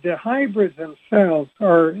 No, the hybrids themselves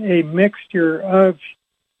are a mixture of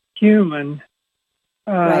human.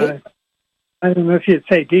 Right. I don't know if you'd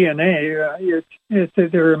say DNA.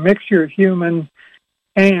 They're a mixture of human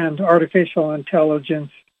and artificial intelligence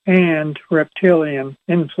and reptilian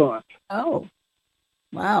influence. Oh,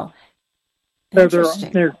 wow. So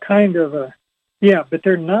they're kind of but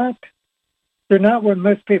they're not they're not what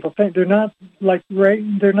most people think. They're not like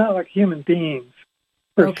human beings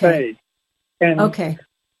per se. And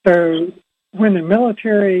so when the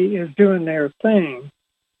military is doing their thing,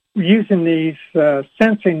 using these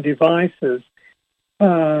sensing devices,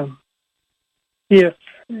 if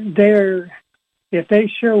they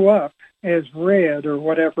show up as red or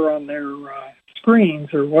whatever on their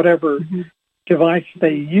screens or whatever device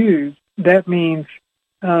they use, that means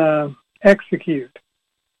execute.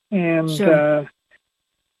 And the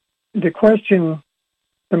question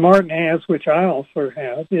that Martin has, which I also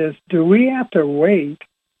have, is do we have to wait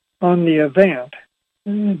on the event,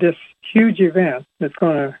 this huge event that's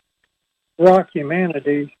going to rock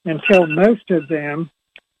humanity, until most of them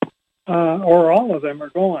or all of them are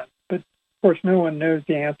gone? But, of course, no one knows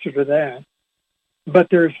the answer to that. But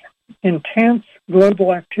there's intense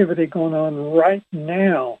global activity going on right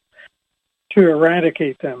now to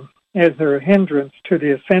eradicate them as they're a hindrance to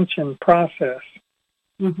the ascension process.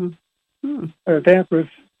 So that was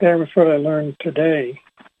what I learned today.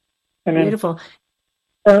 And then, beautiful.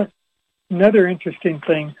 Another interesting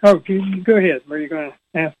thing. Oh, you go ahead. Were you going to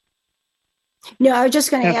ask? No, I was just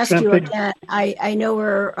going to ask you again. I know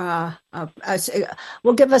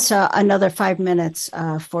we'll give us another 5 minutes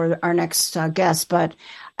for our next guest. But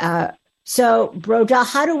so Brodell,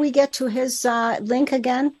 how do we get to his link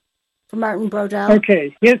again for Martin Brodell?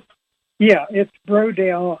 Okay, it's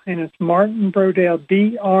Brodell, and it's Martin Brodell,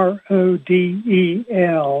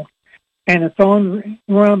 Brodel, and it's on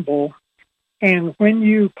Rumble. And when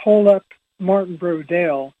you pull up Martin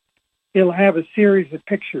Brodell, it'll have a series of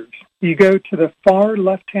pictures. You go to the far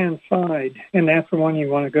left-hand side, and that's the one you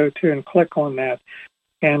want to go to, and click on that.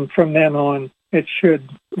 And from then on, it should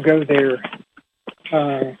go there.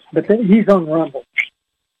 But he's on Rumble,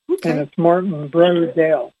 and it's Martin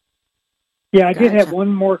Brodell. Yeah, I did have one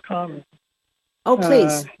more comment. Oh,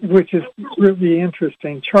 please. Which is really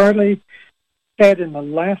interesting. Charlie said in the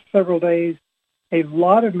last several days, a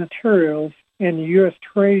lot of materials in the U.S.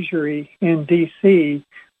 Treasury in D.C.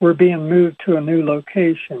 were being moved to a new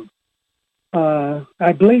location.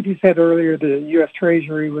 I believe he said earlier the U.S.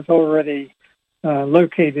 Treasury was already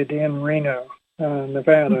located in Reno,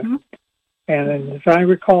 Nevada. And as I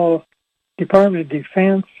recall, Department of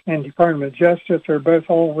Defense and Department of Justice are both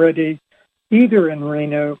already either in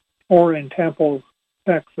Reno or in Temple,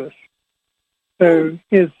 Texas. So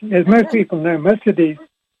as most people know, most of these,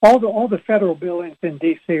 all the federal buildings in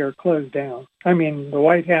D.C. are closed down. I mean, the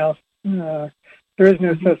White House, there is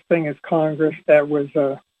no such thing as Congress. That was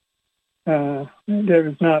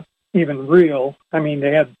not even real. I mean,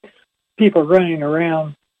 they had people running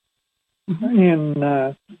around in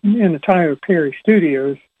the Tyler Perry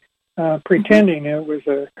studios pretending it was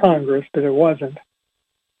a Congress, but it wasn't.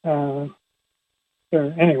 So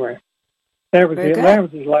anyway, that was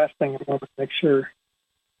his last thing I wanted to make sure.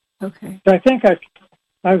 Okay. So I think I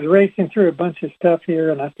was racing through a bunch of stuff here,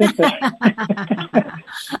 and I think that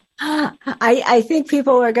I think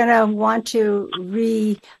people are going to want to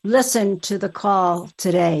re-listen to the call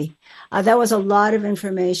today. That was a lot of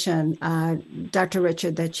information, Dr.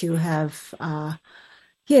 Richard, that you have,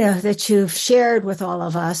 that you've shared with all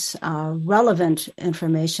of us, relevant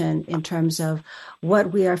information in terms of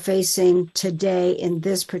what we are facing today in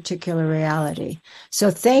this particular reality.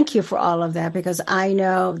 So thank you for all of that, because I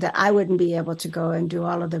know that I wouldn't be able to go and do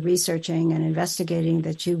all of the researching and investigating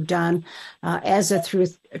that you've done as a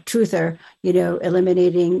truther,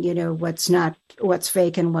 eliminating, what's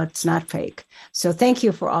fake and what's not fake. So thank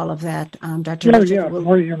you for all of that, Dr. Richard.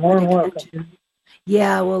 You're more than welcome.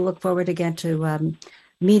 We'll look forward again to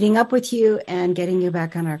meeting up with you and getting you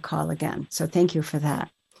back on our call again. So thank you for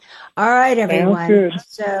that. All right, everyone.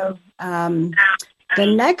 So the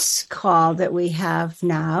next call that we have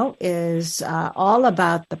now is all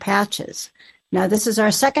about the patches. Now, this is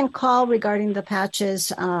our second call regarding the patches.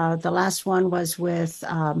 The last one was with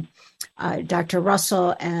Dr.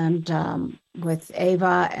 Russell and with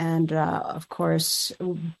Ava, and of course,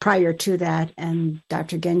 prior to that, and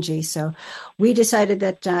Dr. Genji. So we decided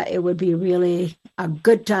that it would be really a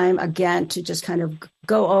good time again to just kind of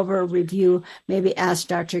go over, review, maybe ask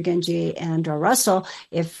Dr. Genji and or Russell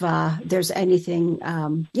if there's anything,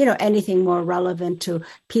 anything more relevant to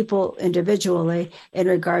people individually in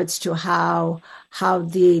regards to how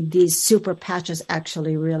these super patches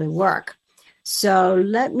actually really work. So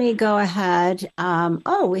let me go ahead.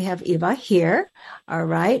 We have Eva here. All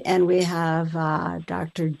right. And we have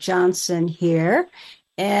Dr. Johnson here.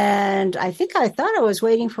 And I thought I was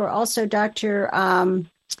waiting for also Dr.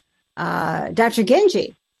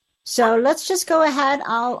 Genji. So let's just go ahead.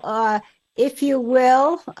 I'll, if you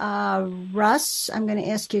will, Russ, I'm going to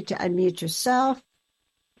ask you to unmute yourself.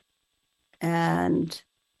 And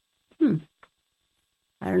I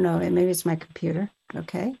don't know, maybe it's my computer.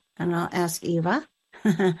 Okay. And I'll ask Eva,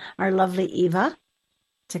 our lovely Eva,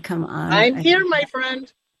 to come on. I'm here, my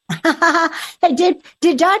friend. Hey, did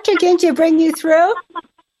Dr. Ginja bring you through?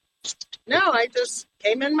 No, I just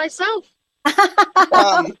came in myself.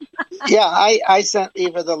 Yeah, I sent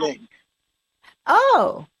Eva the link.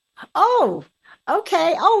 Oh,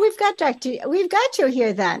 okay. Oh, we've got you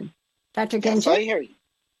here then, Dr. Ginja. Yes, I hear you.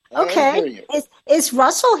 Okay. I hear you. Is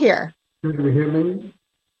Russell here? Can you hear me?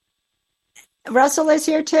 Russell is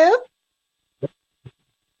here too?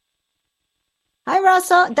 Hi,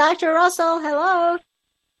 Russell. Dr. Russell, hello.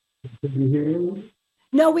 Can you hear me?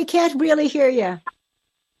 No, we can't really hear you.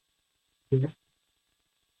 Yeah.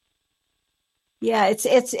 Yeah,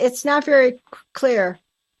 it's not very clear,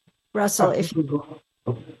 Russell.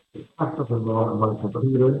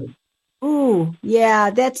 Ooh,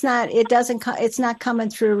 yeah, that's not. It doesn't. It's not coming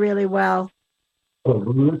through really well.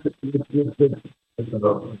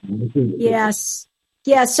 Yes.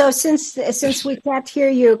 Yeah. So since we can't hear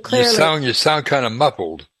you clearly, You sound kind of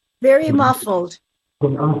muffled. very muffled.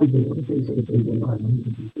 No,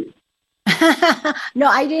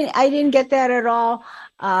 I didn't get that at all.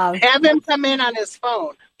 Have him come in on his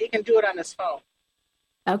phone. He can do it on his phone.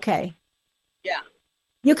 Okay. Yeah.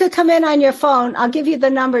 You could come in on your phone. I'll give you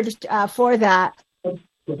the number for that.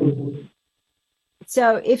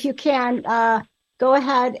 So if you can, go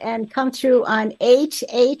ahead and come through on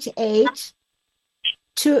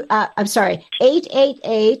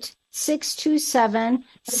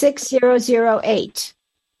 888-627-6008.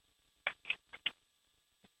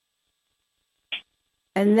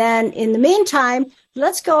 And then in the meantime,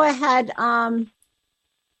 let's go ahead.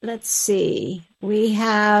 Let's see. We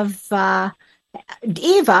have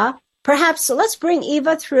Eva. Perhaps let's bring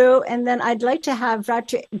Eva through, and then I'd like to have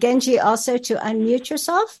Dr. Genji also to unmute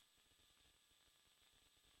yourself.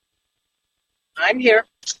 I'm here.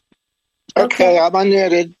 Okay, I'm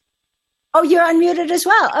unmuted. Oh, you're unmuted as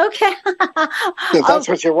well. Okay. If that's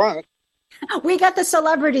what you want. We got the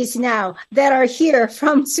celebrities now that are here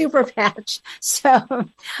from Super Patch. So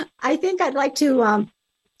I think I'd like to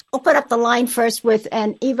open up the line first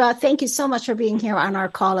and Eva, thank you so much for being here on our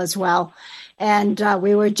call as well. And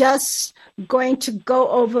we were just going to go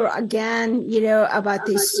over again, about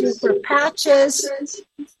these super patches.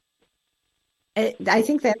 I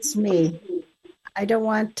think that's me. I don't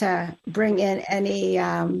want to bring in any,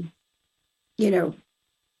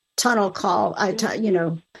 tunnel call,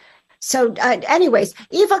 So anyways,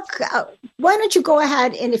 Eva, why don't you go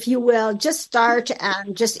ahead and, if you will, just start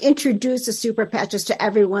and just introduce the super patches to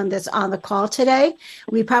everyone that's on the call today.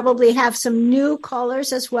 We probably have some new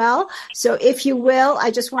callers as well. So if you will,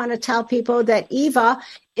 I just want to tell people that Eva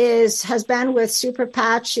has been with Super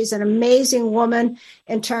Patch. She's an amazing woman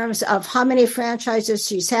in terms of how many franchises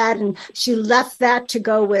she's had, and she left that to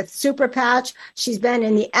go with Super Patch. She's been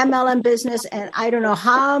in the MLM business, and I don't know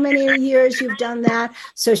how many years you've done that.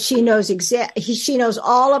 So she knows she knows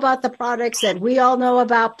all about the products that we all know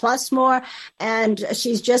about, plus more. And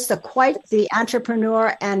she's just quite the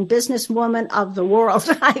entrepreneur and businesswoman of the world,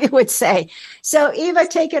 I would say. So Eva,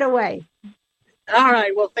 take it away. All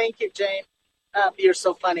right. Well, thank you, Jane. You're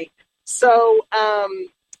so funny. So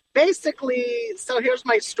basically, here's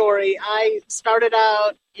my story. I started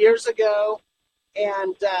out years ago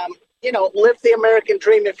and, lived the American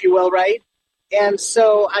dream, if you will, right? And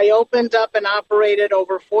so I opened up and operated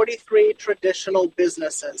over 43 traditional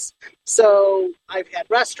businesses. So I've had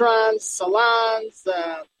restaurants, salons,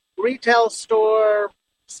 retail store,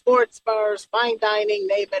 sports bars, fine dining,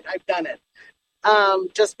 name it, I've done it.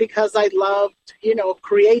 Just because I loved,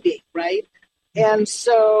 creating, right? And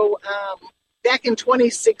so back in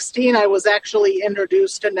 2016, I was actually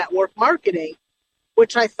introduced to network marketing,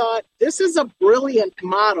 which I thought, this is a brilliant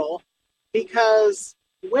model, because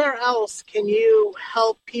where else can you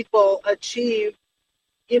help people achieve,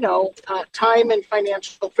 time and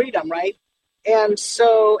financial freedom, right? And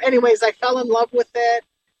so anyways, I fell in love with it.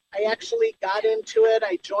 I actually got into it.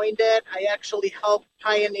 I joined it. I actually helped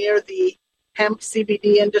pioneer the hemp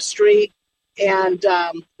CBD industry. And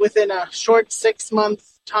within a short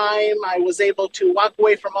 6-month time, I was able to walk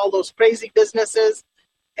away from all those crazy businesses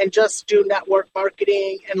and just do network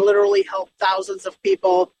marketing and literally help thousands of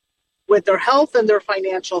people with their health and their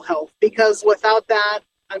financial health. Because without that,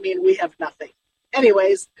 we have nothing.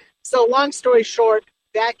 Anyways, so long story short,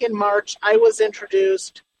 back in March, I was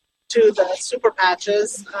introduced to the Super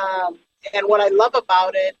Patches. And what I love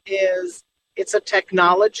about it is it's a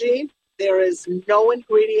technology. There is no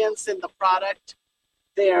ingredients in the product.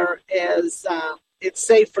 There is It's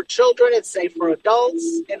safe for children. It's safe for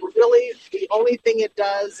adults. And really, the only thing it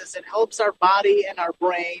does is it helps our body and our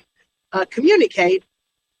brain communicate.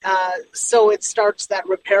 So it starts that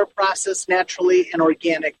repair process naturally and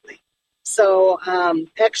organically. So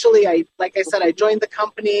actually, like I said, I joined the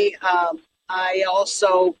company. I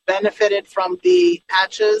also benefited from the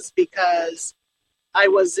patches because I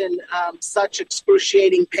was in such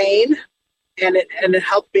excruciating pain, and it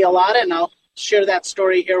helped me a lot. And I'll share that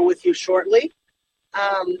story here with you shortly.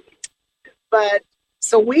 But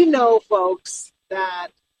so we know, folks, that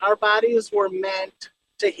our bodies were meant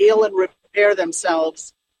to heal and repair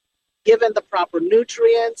themselves, given the proper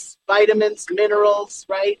nutrients, vitamins, minerals,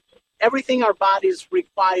 right? Everything our bodies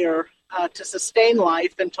require to sustain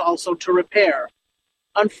life and to repair.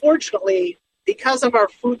 Unfortunately, because of our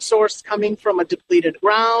food source coming from a depleted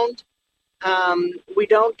ground, we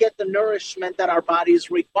don't get the nourishment that our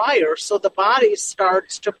bodies require. So the body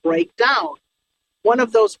starts to break down. One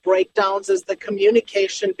of those breakdowns is the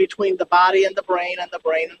communication between the body and the brain and the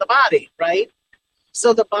brain and the body, right?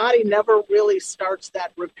 So the body never really starts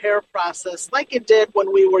that repair process like it did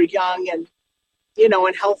when we were young and,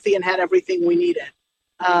 and healthy and had everything we needed.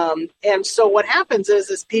 And so what happens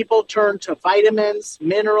is people turn to vitamins,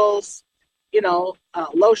 minerals,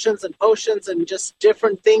 lotions and potions and just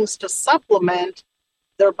different things to supplement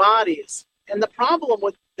their bodies. And the problem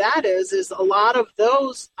with that is a lot of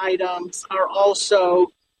those items are also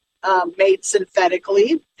made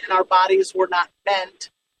synthetically, and our bodies were not meant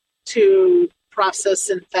to process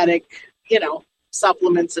synthetic,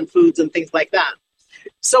 supplements and foods and things like that.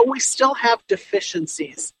 So we still have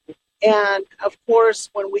deficiencies. And of course,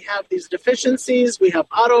 when we have these deficiencies, we have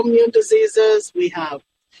autoimmune diseases, we have,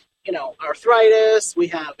 arthritis, we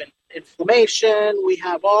have inflammation, we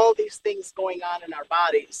have all these things going on in our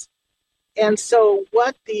bodies. And so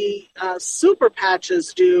what the super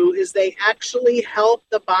patches do is they actually help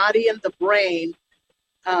the body and the brain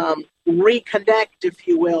reconnect, if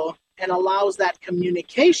you will, and allows that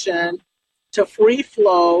communication to free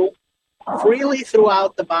flow freely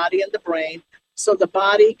throughout the body and the brain so the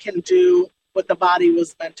body can do what the body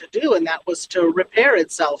was meant to do, and that was to repair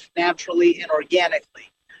itself naturally and organically.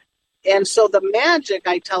 And so the magic,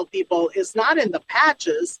 I tell people, is not in the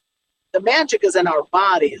patches. The magic is in our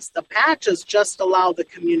bodies. The patches just allow the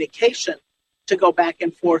communication to go back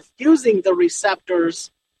and forth using the receptors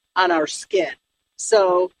on our skin.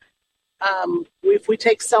 So if we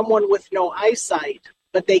take someone with no eyesight,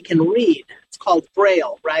 but they can read, it's called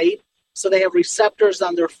Braille, right? So they have receptors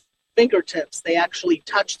on their fingertips. They actually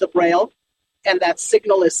touch the Braille, and that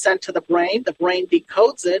signal is sent to the brain. The brain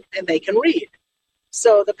decodes it, and they can read.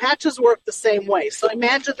 So the patches work the same way. So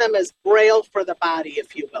imagine them as Braille for the body,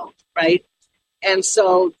 if you will, right? And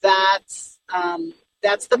so that's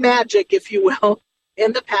the magic, if you will,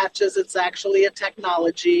 in the patches. It's actually a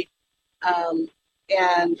technology.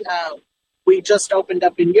 And we just opened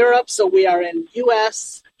up in Europe, so we are in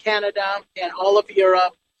U.S., Canada, and all of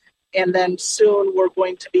Europe. And then soon we're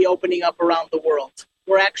going to be opening up around the world.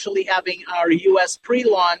 We're actually having our U.S.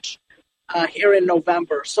 pre-launch here in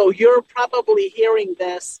November. So you're probably hearing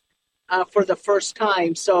this for the first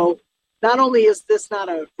time. So not only is this not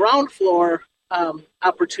a ground floor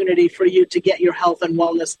opportunity for you to get your health and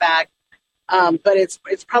wellness back, but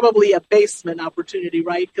it's probably a basement opportunity,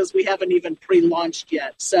 right? Because we haven't even pre-launched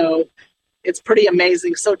yet. So it's pretty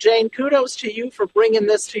amazing. So Jane, kudos to you for bringing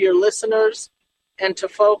this to your listeners and to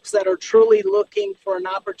folks that are truly looking for an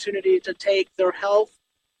opportunity to take their health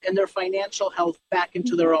and their financial health back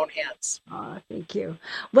into their own hands. Oh, thank you.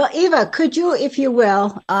 Well, Eva, could you, if you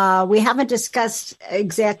will, we haven't discussed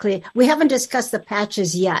the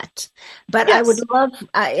patches yet, but yes. I would love,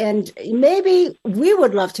 and maybe we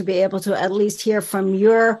would love to be able to at least hear from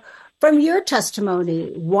your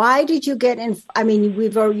testimony. Why did you get in? I mean,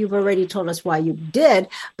 you've already told us why you did,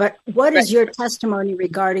 but what is your testimony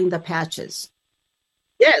regarding the patches?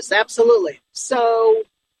 Yes, absolutely. So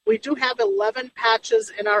we do have 11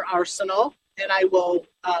 patches in our arsenal, and I will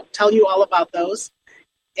tell you all about those.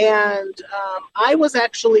 And I was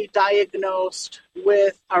actually diagnosed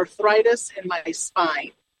with arthritis in my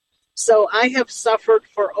spine. So I have suffered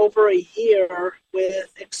for over a year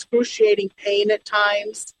with excruciating pain at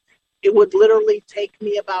times. It would literally take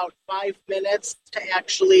me about 5 minutes to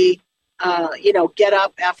actually get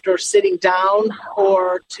up after sitting down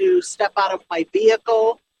or to step out of my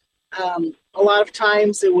vehicle. A lot of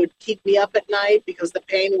times it would keep me up at night because the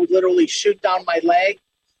pain would literally shoot down my leg.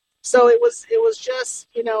 So it was just,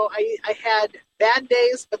 I had bad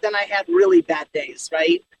days, but then I had really bad days,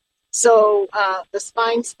 right? So the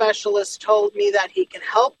spine specialist told me that he can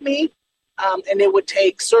help me, and it would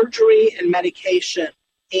take surgery and medication.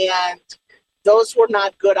 And those were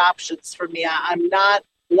not good options for me. I'm not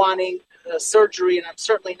wanting surgery, and I'm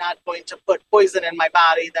certainly not going to put poison in my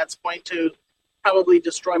body that's going to probably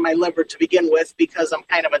destroy my liver to begin with, because I'm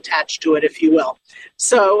kind of attached to it, if you will.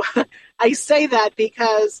 So I say that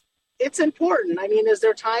because it's important. I mean, is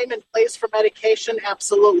there time and place for medication?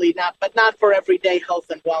 Absolutely not, but not for everyday health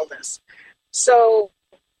and wellness. So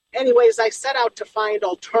anyways, I set out to find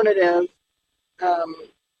alternative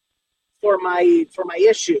for my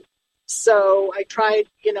issue. So I tried,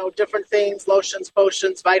 different things, lotions,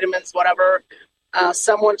 potions, vitamins, whatever.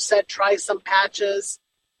 Someone said, try some patches.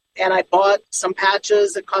 And I bought some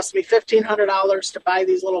patches. It cost me $1,500 to buy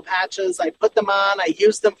these little patches. I put them on. I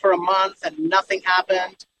used them for a month, and nothing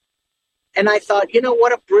happened. And I thought,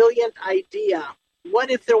 what a brilliant idea.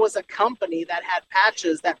 What if there was a company that had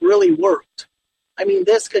patches that really worked? I mean,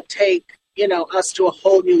 this could take, us to a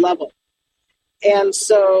whole new level. And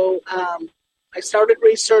so I started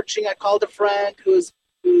researching. I called a friend who's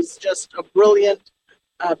just a brilliant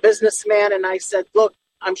businessman, and I said, look,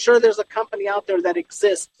 I'm sure there's a company out there that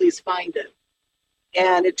exists. Please find it.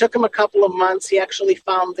 And it took him a couple of months. He actually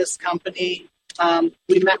found this company.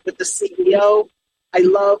 We met with the CEO. I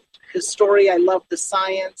loved his story. I loved the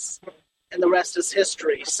science, and the rest is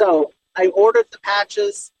history. So I ordered the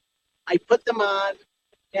patches. I put them on,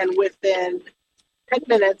 and within 10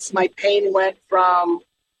 minutes, my pain went from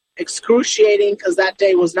excruciating, because that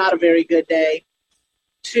day was not a very good day,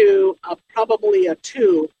 to probably a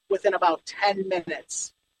 2 within about 10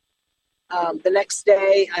 minutes. The next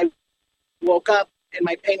day, I woke up and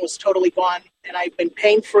my pain was totally gone, and I've been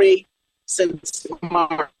pain-free since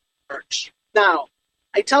March. Now,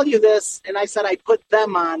 I tell you this, and I said I put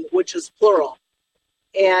them on, which is plural,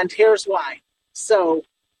 and here's why. So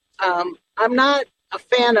I'm not a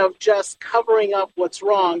fan of just covering up what's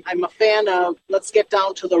wrong. I'm a fan of, let's get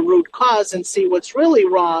down to the root cause and see what's really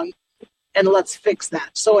wrong, and let's fix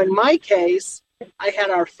that. So in my case, I had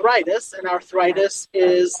arthritis, and arthritis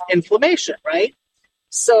is inflammation, right?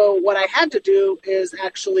 So what I had to do is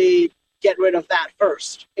actually get rid of that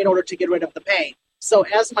first in order to get rid of the pain. So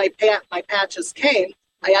as my patches came,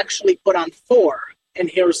 I actually put on 4, and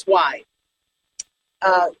here's why.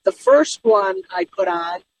 The first one I put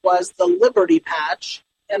on was the Liberty patch,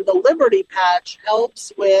 and the Liberty patch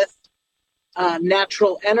helps with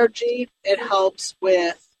natural energy. It helps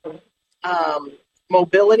with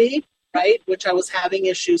mobility, right, which I was having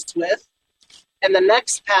issues with. And the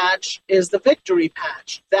next patch is the Victory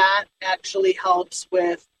patch. That actually helps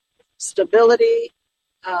with stability.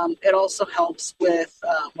 It also helps with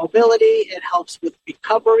mobility. It helps with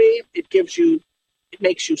recovery. It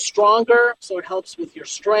makes you stronger, so it helps with your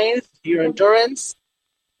strength, your endurance.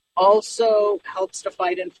 Also helps to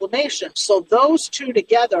fight inflammation. So those two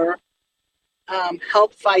together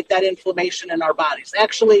help fight that inflammation in our bodies.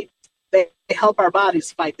 Actually, they help our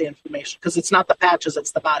bodies fight the inflammation, because it's not the patches,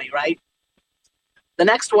 it's the body, right? The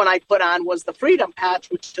next one I put on was the Freedom patch,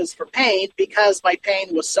 which is for pain. Because my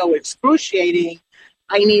pain was so excruciating,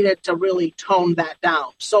 I needed to really tone that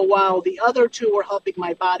down. So while the other two were helping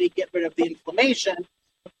my body get rid of the inflammation,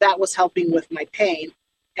 that was helping with my pain.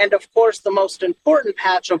 And of course, the most important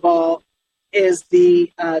patch of all is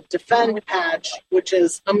the Defend patch, which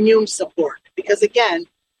is immune support. Because again,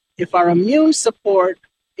 if our immune support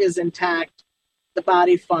is intact, the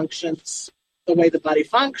body functions the way the body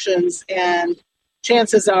functions, and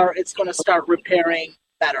chances are it's going to start repairing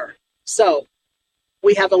better. So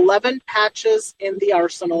we have 11 patches in the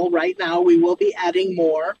arsenal right now. We will be adding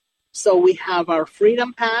more. So we have our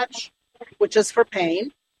Freedom patch, which is for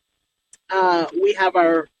pain. We have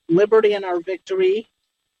our Liberty and our Victory.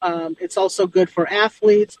 It's also good for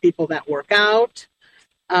athletes, people that work out.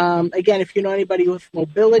 Again, if you know anybody with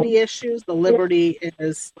mobility issues, the Liberty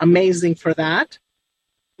is amazing for that.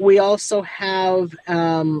 We also have,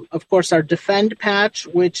 of course, our Defend patch,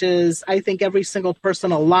 which is, I think every single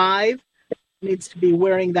person alive needs to be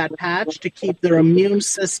wearing that patch to keep their immune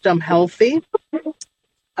system healthy.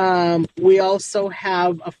 We also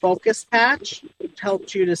have a Focus patch, which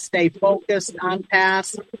helps you to stay focused on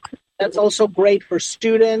task. That's also great for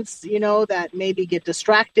students, that maybe get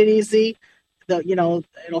distracted easy.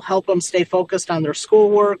 It'll help them stay focused on their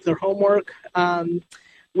schoolwork, their homework.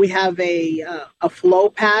 We have a Flow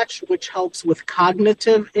patch, which helps with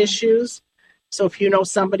cognitive issues. So if you know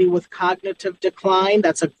somebody with cognitive decline,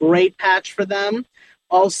 that's a great patch for them.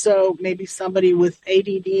 Also, maybe somebody with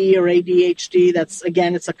ADD or ADHD,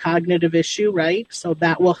 it's a cognitive issue, right? So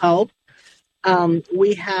that will help.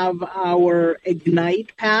 We have our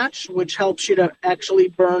Ignite patch, which helps you to actually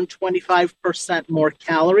burn 25% more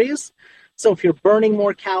calories. So if you're burning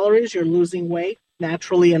more calories, you're losing weight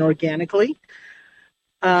naturally and organically.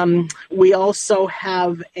 We also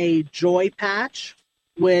have a joy patch,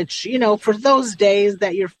 which, for those days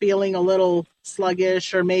that you're feeling a little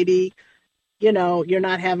sluggish, or maybe, you're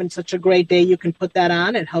not having such a great day, you can put that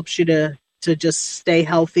on. It helps you to just stay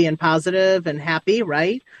healthy and positive and happy,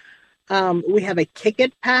 right? We have a Kick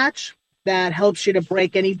It patch that helps you to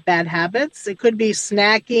break any bad habits. It could be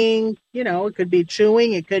snacking, it could be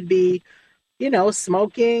chewing, it could be,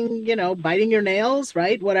 smoking, biting your nails,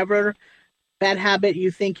 right? Whatever bad habit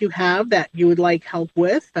you think you have that you would like help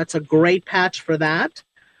with, that's a great patch for that.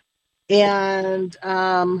 And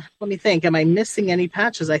let me think, am I missing any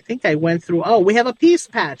patches? I think I went through, we have a peace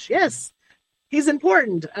patch. Yes, he's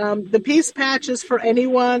important. The peace patch is for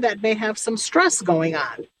anyone that may have some stress going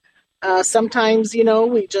on. Sometimes,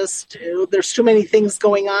 there's too many things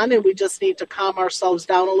going on and we just need to calm ourselves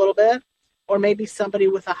down a little bit. Or maybe somebody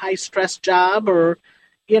with a high stress job, or,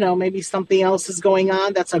 maybe something else is going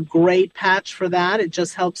on. That's a great patch for that. It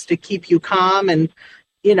just helps to keep you calm and,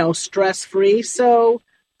 stress free. So,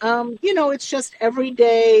 it's just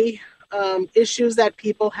everyday issues that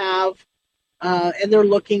people have, and they're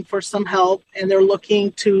looking for some help, and they're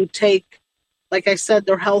looking to take, like I said,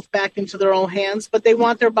 their health back into their own hands, but they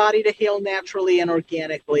want their body to heal naturally and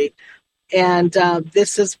organically. And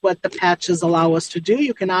this is what the patches allow us to do.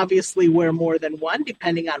 You can obviously wear more than one,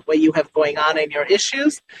 depending on what you have going on in your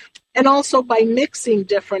issues. And also by mixing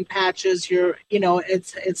different patches,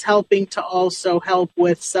 it's helping to also help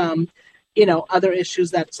with some, other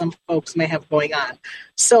issues that some folks may have going on.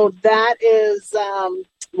 So that is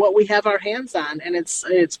what we have our hands on. And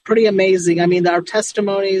it's pretty amazing. I mean, our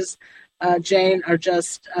testimonies, Jane, are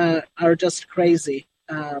just crazy.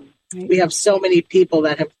 We have so many people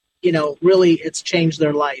that have, really it's changed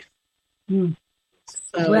their life. Mm.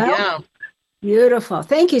 So, yeah. Beautiful.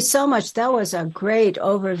 Thank you so much. That was a great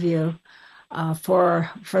overview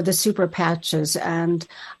for the super patches. And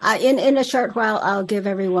in a short while, I'll give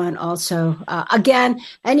everyone also, again,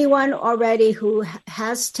 anyone already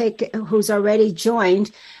who's already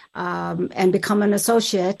joined and become an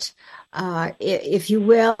associate, if you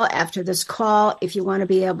will, after this call, if you want to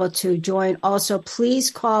be able to join, also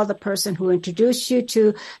please call the person who introduced you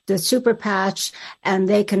to the super patch, and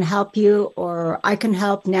they can help you, or I can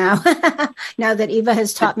help now. Now that Eva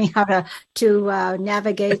has taught me how to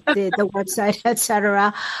navigate the website,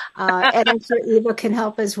 etc. And I'm sure Eva can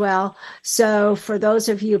help as well. So for those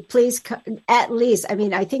of you, please, at least,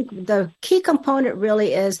 I think the key component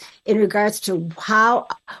really is in regards to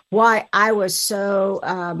why I was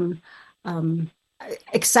so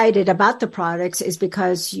excited about the products, is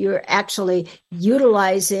because you're actually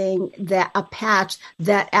utilizing a patch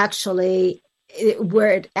that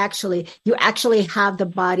you actually have the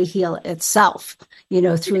body heal itself,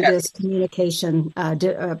 through this communication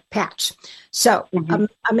patch. So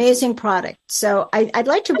amazing product. So I'd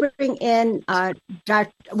like to bring in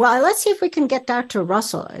let's see if we can get Dr.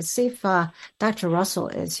 Russell. Let's see if Dr. Russell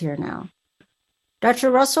is here now.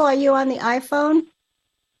 Dr. Russell, are you on the iPhone?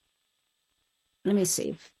 Let me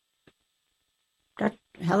see.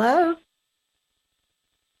 Hello?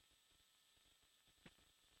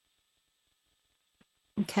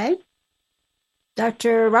 Okay.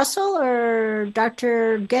 Dr. Russell or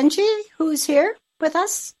Dr. Genji, who's here with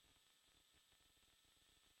us?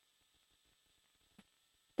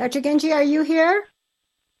 Dr. Genji, are you here?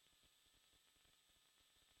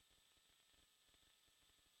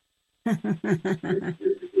 Okay,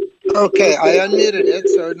 I unmuted it,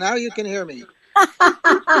 so now you can hear me.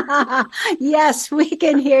 Yes, we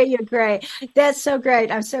can hear you. Great. That's so great.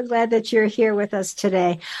 I'm so glad that you're here with us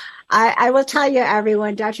today. I will tell you,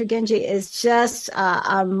 everyone, Dr. Genji is just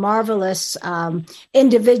a marvelous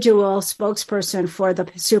individual spokesperson for the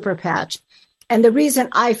Super Patch. And the reason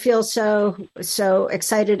I feel so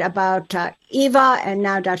excited about Eva and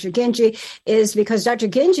now Dr. Genji is because Dr.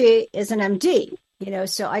 Genji is an MD.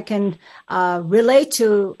 So I can relate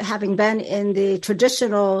to having been in the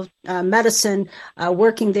traditional medicine,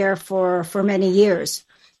 working there for many years.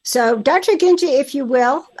 So Dr. Genji, if you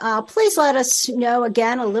will, please let us know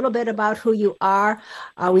again a little bit about who you are.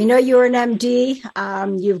 We know you're an MD.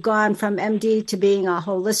 You've gone from MD to being a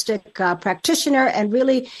holistic practitioner, and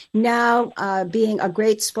really now being a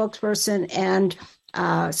great spokesperson and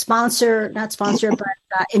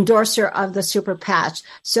endorser of the Super Patch.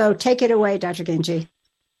 So take it away, Dr. Genji.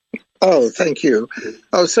 Oh, thank you.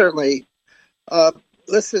 Oh, certainly.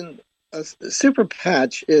 Listen, a Super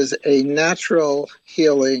Patch is a natural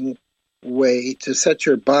healing way to set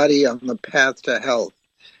your body on the path to health.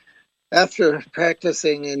 After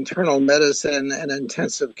practicing internal medicine and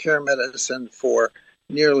intensive care medicine for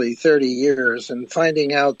nearly 30 years and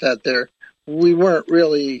finding out that we weren't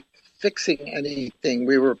really fixing anything.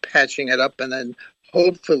 We were patching it up and then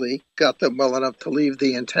hopefully got them well enough to leave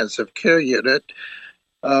the intensive care unit.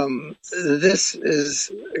 This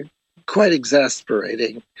is quite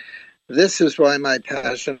exasperating. This is why my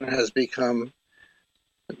passion has become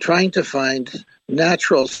trying to find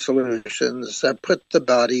natural solutions that put the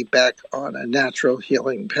body back on a natural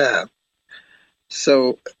healing path.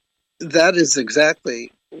 So that is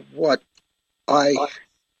exactly what I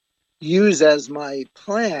use as my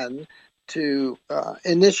plan to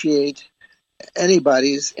initiate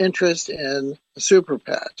anybody's interest in Super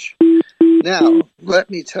Patch. Now, let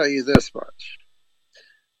me tell you this much.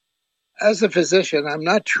 As a physician, I'm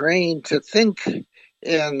not trained to think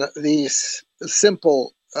in these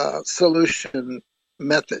simple solution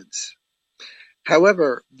methods.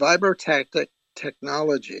 However, vibrotactic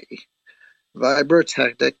technology,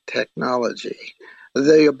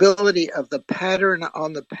 the ability of the pattern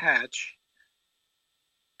on the patch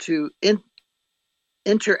to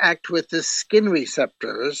interact with the skin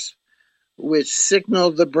receptors, which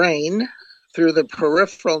signal the brain through the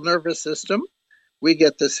peripheral nervous system. We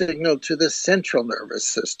get the signal to the central nervous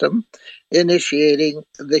system, initiating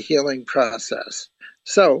the healing process.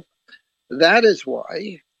 So that is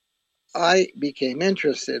why I became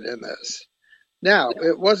interested in this. Now,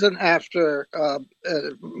 it wasn't after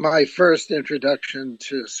my first introduction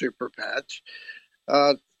to Super Patch.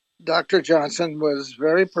 Dr. Johnson was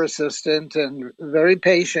very persistent and very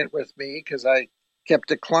patient with me because I kept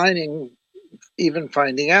declining even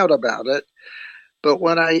finding out about it. But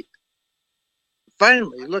when I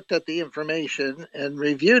finally looked at the information and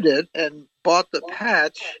reviewed it and bought the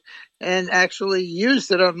patch and actually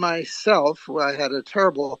used it on myself, I had a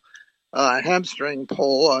terrible hamstring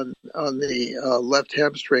pull on the left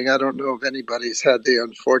hamstring. I don't know if anybody's had the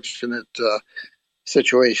unfortunate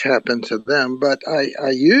situation happen to them, but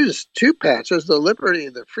I used two patches, the Liberty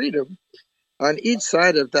and the Freedom, on each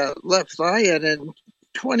side of that left thigh, and in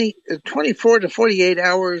 24 to 48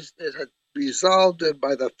 hours, it had resolved, and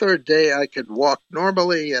by the third day, I could walk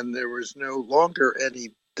normally, and there was no longer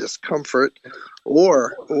any discomfort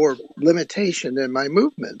or limitation in my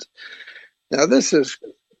movement. Now, this is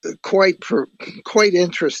quite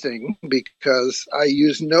interesting because I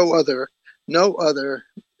use no other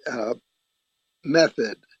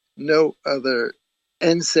method, no other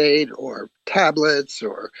NSAID or tablets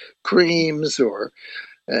or creams or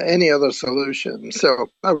any other solution. So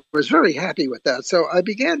I was very happy with that. So I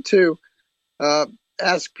began to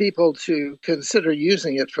ask people to consider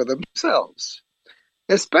using it for themselves,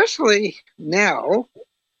 especially now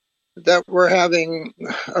that we're having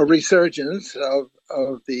a resurgence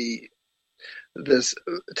of this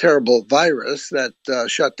terrible virus that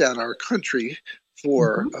shut down our country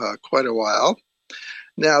for quite a while.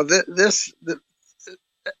 Now, the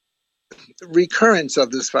recurrence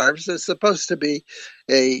of this virus is supposed to be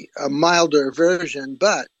a milder version,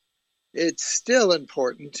 but it's still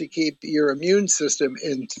important to keep your immune system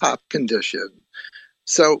in top condition.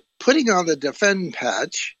 So putting on the Defend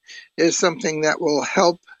patch is something that will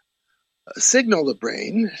help signal the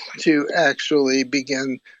brain to actually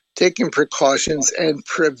begin taking precautions and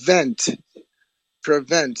prevent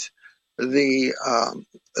the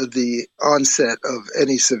onset of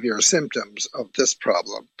any severe symptoms of this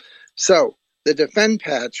problem. So the Defend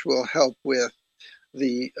patch will help with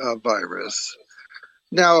the virus.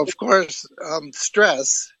 Now, of course,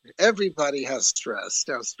 stress, everybody has stress.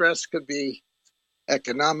 Now, stress could be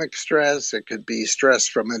economic stress. It could be stress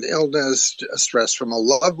from an illness, stress from a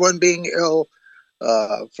loved one being ill,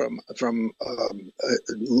 from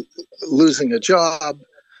losing a job,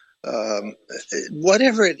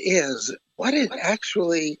 whatever it is. What it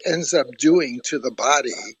actually ends up doing to the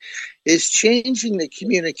body is changing the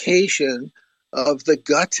communication of the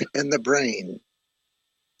gut and the brain.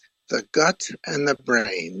 The gut and the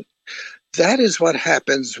brain. That is what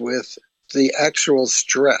happens with the actual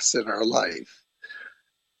stress in our life.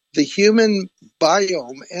 The human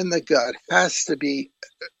biome in the gut has to be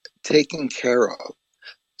taken care of.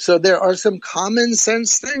 So there are some common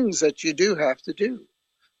sense things that you do have to do.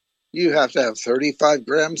 You have to have 35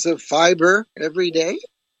 grams of fiber every day.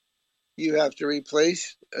 You have to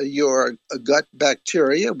replace your gut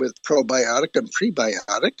bacteria with probiotic and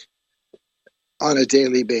prebiotic on a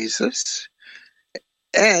daily basis.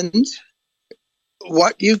 And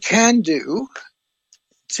what you can do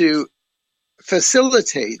to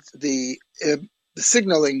facilitate the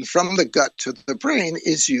signaling from the gut to the brain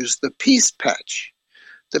is use the Peace patch.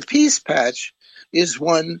 The Peace patch is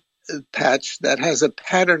one patch that has a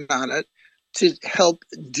pattern on it to help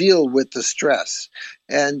deal with the stress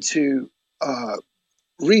and to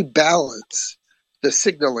rebalance the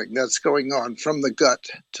signaling that's going on from the gut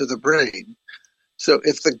to the brain. So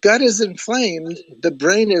if the gut is inflamed, the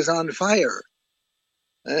brain is on fire,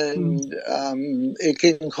 and it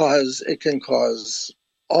can cause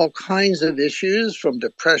all kinds of issues, from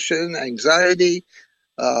depression, anxiety,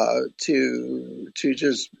 to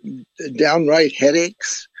just downright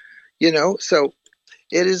headaches. So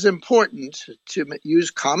it is important to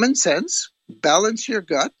use common sense, balance your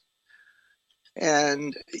gut,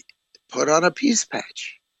 and put on a peace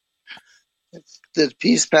patch. The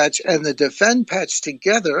peace patch and the defend patch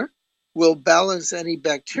together will balance any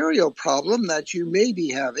bacterial problem that you may be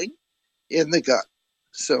having in the gut.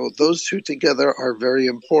 So those two together are very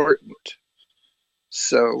important.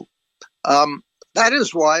 So that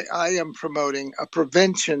is why I am promoting a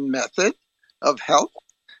prevention method of health,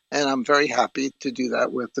 and I'm very happy to do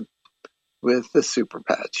that with the super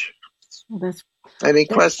patch. Any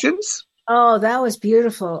questions? Oh, that was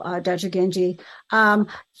beautiful, Dr. Genji. Let's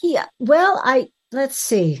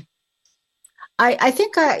see. I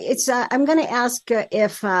think I'm going to ask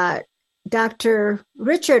if Dr.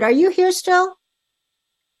 Richard, are you here still?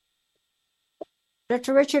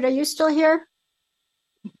 Dr. Richard, are you still here?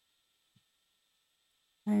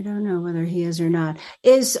 I don't know whether he is or not.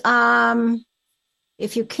 If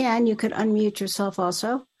you can, you could unmute yourself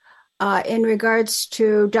also. In regards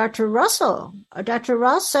to Dr. Russell. Dr.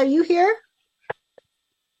 Russ, are you here?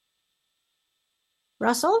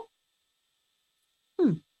 Russell?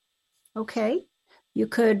 Okay. You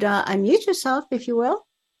could unmute yourself, if you will.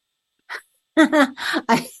 I'm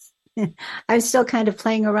still kind of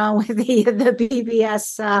playing around with the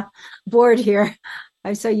BBS board here.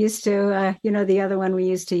 I'm so used to, the other one we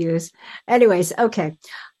used to use. Anyways, okay.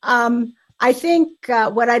 I think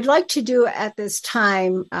what I'd like to do at this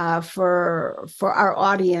time for our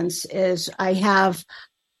audience is I have a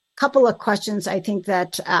couple of questions I think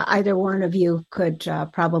that either one of you could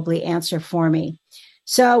probably answer for me.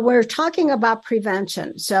 So we're talking about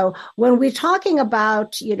prevention. So when we're talking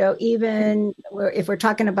about, even if we're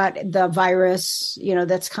talking about the virus,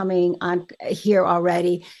 that's coming on here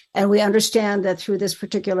already, and we understand that through this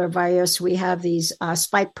particular virus, we have these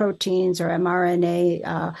spike proteins or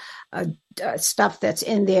mRNA stuff that's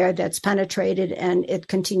in there that's penetrated, and it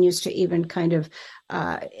continues to even kind of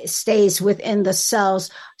stays within the cells.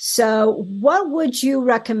 So what would you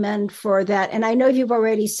recommend for that? And I know you've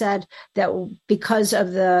already said that because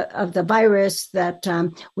of the virus that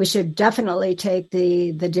we should definitely take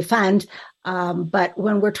the defend. But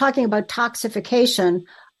when we're talking about toxification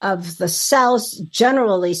of the cells,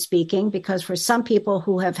 generally speaking, because for some people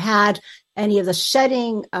who have had any of the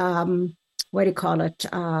shedding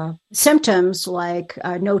symptoms like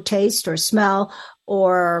no taste or smell,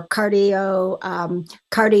 or cardiac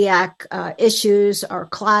issues or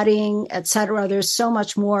clotting, etc. There's so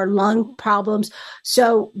much more, lung problems.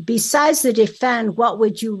 So besides the defend, what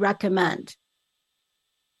would you recommend?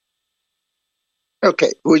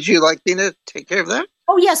 Okay. Would you like me to take care of that?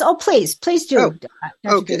 Oh, yes. Oh, please do.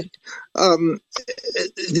 Okay.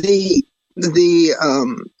 The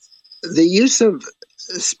use of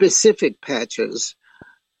specific patches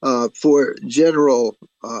for general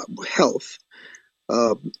health,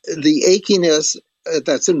 the achiness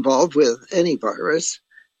that's involved with any virus,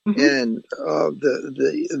 and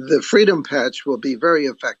the freedom patch will be very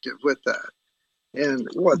effective with that. And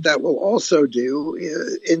what that will also do,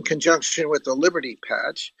 in conjunction with the Liberty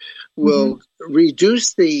patch, will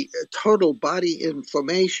reduce the total body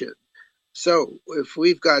inflammation. So if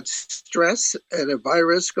we've got stress and a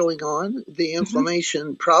virus going on, the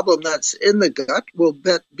inflammation problem that's in the gut will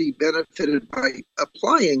be benefited by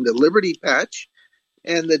applying the Liberty patch,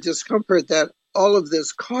 and the discomfort that all of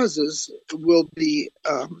this causes will be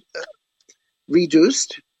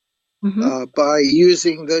reduced by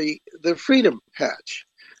using the freedom patch.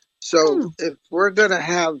 So if we're going to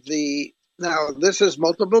have now this is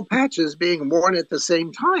multiple patches being worn at the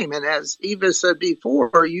same time, and as Eva said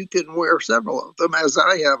before, you can wear several of them, as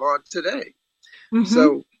I have on today.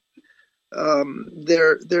 So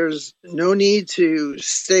there's no need to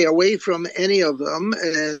stay away from any of them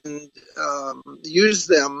and use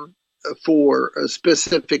them for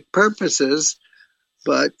specific purposes.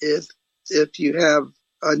 But if you have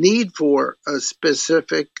a need for a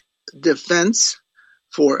specific defense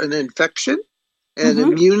for an infection and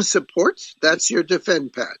immune support, that's your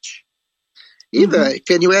defend patch. Eva,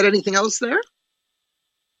 can you add anything else there?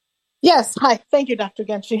 Yes. Hi. Thank you, Dr.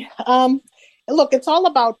 Genji. Look, it's all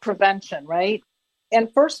about prevention, right?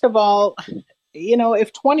 And first of all,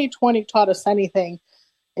 if 2020 taught us anything,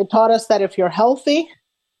 it taught us that if you're healthy,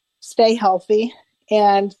 stay healthy.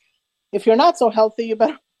 And if you're not so healthy, you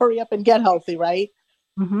better hurry up and get healthy, right?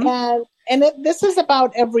 And And this is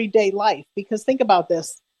about everyday life, because think about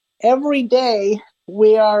this. Every day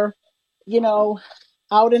we are,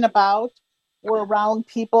 out and about. We're around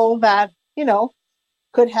people that,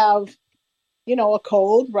 could have, a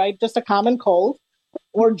cold, right? Just a common cold,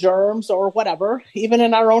 or germs or whatever, even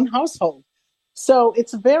in our own household. So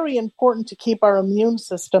it's very important to keep our immune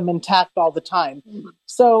system intact all the time.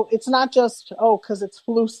 So it's not just, because it's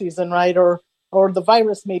flu season, right? Or the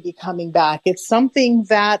virus may be coming back. It's something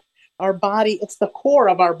that our body, it's the core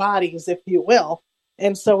of our bodies, if you will.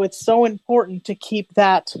 And so it's so important to keep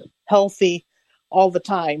that healthy all the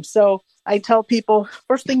time. So I tell people,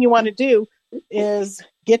 first thing you want to do is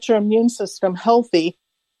get your immune system healthy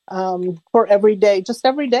for every day, just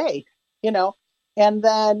every day, and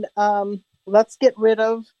then let's get rid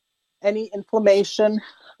of any inflammation,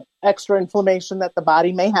 extra inflammation that the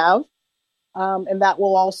body may have. And that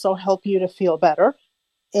will also help you to feel better.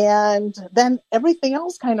 And then everything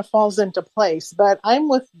else kind of falls into place. But I'm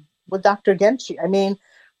with Dr. Genchi. I mean,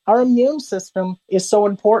 our immune system is so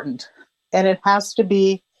important, and it has to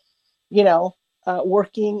be,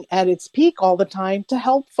 working at its peak all the time to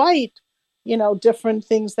help fight, different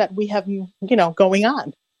things that we have, going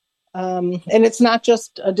on. And it's not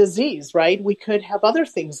just a disease, right? We could have other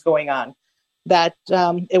things going on that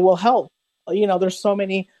it will help. There's so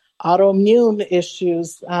many autoimmune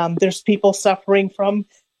issues. There's people suffering from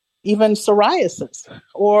even psoriasis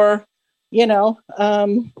or,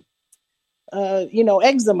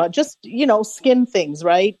 eczema, just, skin things,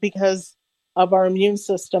 right? Because of our immune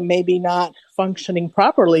system maybe not functioning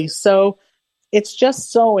properly. So it's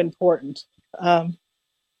just so important to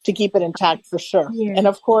keep it intact for sure. Yeah. And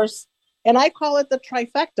of course, and I call it the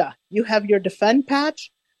trifecta. You have your defend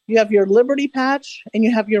patch, you have your liberty patch, and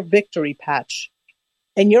you have your victory patch.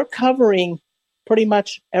 And you're covering pretty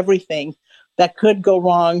much everything that could go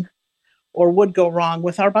wrong or would go wrong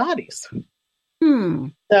with our bodies.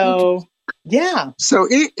 So, yeah. So,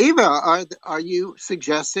 Eva, are you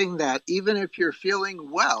suggesting that even if you're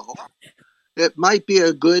feeling well, it might be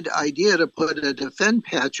a good idea to put a defend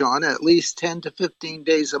patch on at least 10 to 15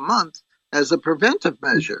 days a month as a preventive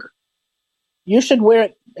measure? You should wear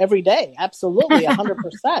it every day. Absolutely,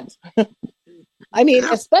 100%. I mean,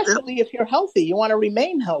 especially if you're healthy, you want to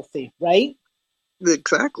remain healthy, right?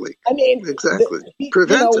 Exactly. I mean, exactly.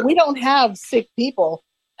 We don't have sick people.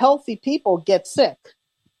 Healthy people get sick,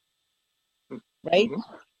 right? Mm-hmm.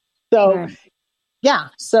 So, yeah.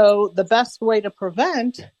 So the best way to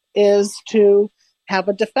prevent is to have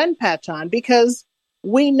a defend patch on, because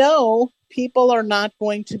we know people are not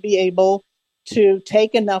going to be able to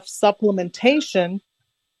take enough supplementation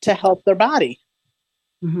to help their body.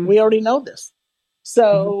 Mm-hmm. We already know this.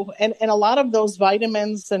 So, and a lot of those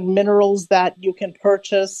vitamins and minerals that you can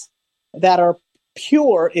purchase that are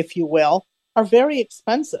pure, if you will, are very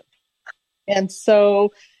expensive. And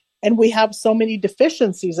so, and we have so many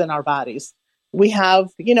deficiencies in our bodies. We have,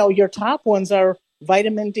 your top ones are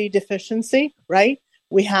vitamin D deficiency, right?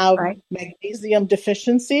 We have magnesium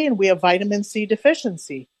deficiency, and we have vitamin C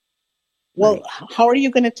deficiency. Well, how are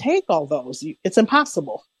you going to take all those? It's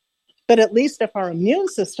impossible. But at least if our immune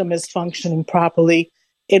system is functioning properly,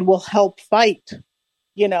 it will help fight,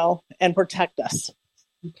 and protect us.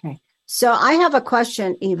 Okay. So I have a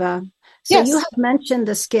question, Eva. So yes. You have mentioned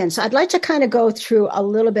the skin. So I'd like to kind of go through a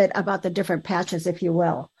little bit about the different patches, if you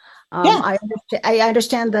will. I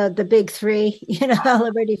understand the big three,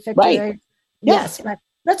 Liberty, Victory. Right. Yes, but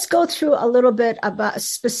let's go through a little bit about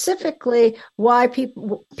specifically why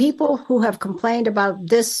people who have complained about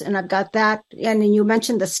this and I've got that. And then you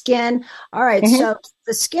mentioned the skin. All right. Mm-hmm. So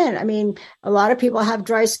the skin, I mean, a lot of people have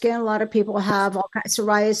dry skin. A lot of people have all kinds of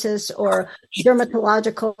psoriasis or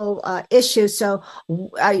dermatological issues. So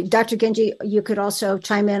Dr. Genji, you could also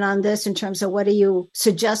chime in on this in terms of what do you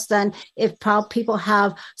suggest then if people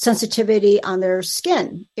have sensitivity on their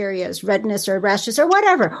skin areas, redness or rashes or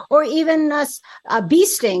whatever, or even bee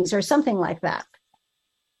stings or something like that.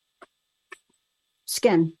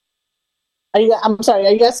 Skin. I'm sorry,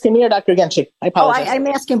 are you asking me or Dr. Genchi? I apologize. I'm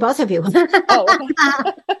asking both of you. Oh,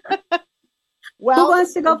 okay. Well, who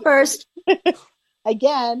wants to go first?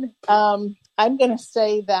 Again, I'm going to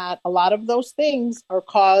say that a lot of those things are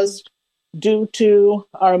caused due to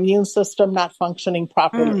our immune system not functioning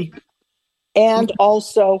properly. And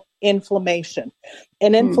also inflammation.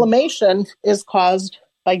 And inflammation is caused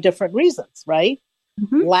by different reasons, right?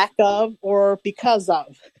 Mm-hmm. Lack of or because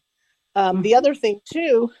of. The other thing,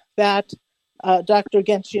 too, that Dr.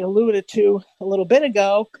 Genchi alluded to a little bit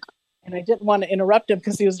ago, and I didn't want to interrupt him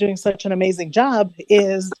because he was doing such an amazing job,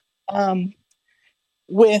 is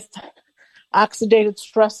with oxidative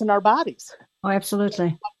stress in our bodies. Oh, absolutely.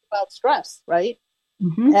 We talk about stress, right?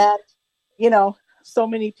 Mm-hmm. And so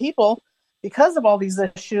many people, because of all these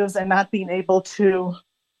issues and not being able to,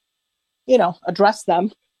 address them,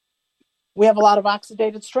 we have a lot of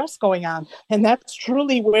oxidative stress going on. And that's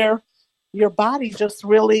truly where your body just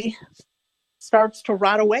really starts to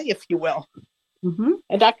rot away, if you will. Mm-hmm.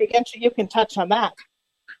 And Dr. Genscher, you can touch on that.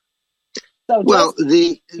 So well,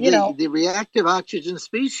 the reactive oxygen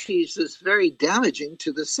species is very damaging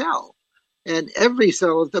to the cell and every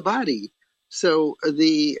cell of the body. So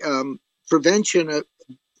the prevention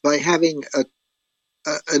by having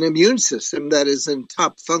an immune system that is in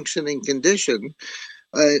top functioning condition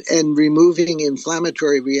and removing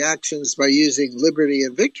inflammatory reactions by using Liberty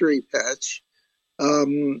and Victory patch,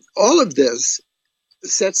 all of this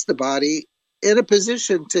sets the body in a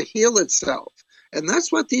position to heal itself. And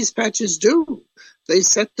that's what these patches do. They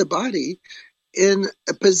set the body in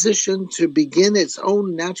a position to begin its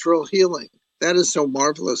own natural healing. That is so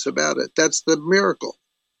marvelous about it. That's the miracle.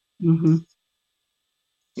 Mm-hmm.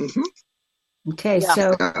 Mm-hmm. Okay, yeah,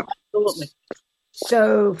 so absolutely.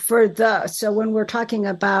 So when we're talking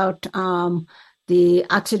about the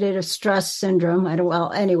oxidative stress syndrome,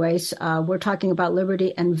 we're talking about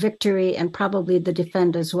Liberty and Victory and probably the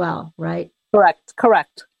Defend as well, right? Correct.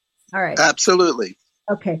 All right. Absolutely.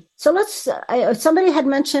 Okay, so let's. Somebody had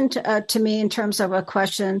mentioned to me in terms of a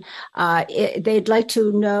question. They'd like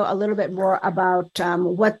to know a little bit more about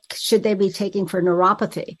what should they be taking for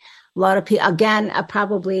neuropathy. A lot of people, again,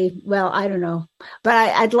 probably. Well, I don't know, but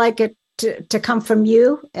I'd like it to come from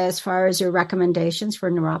you as far as your recommendations for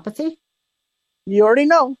neuropathy. You already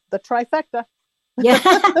know the trifecta. Yeah.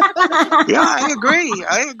 Yeah, I agree.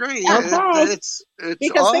 Okay. It's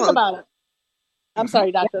because all think about it. I'm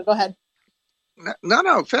sorry, doctor. Go ahead.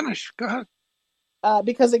 No, finish. Go ahead.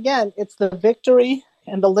 Because again, it's the Victory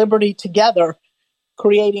and the Liberty together,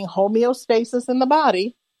 creating homeostasis in the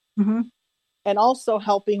body, Mm-hmm. and also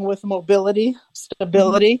helping with mobility,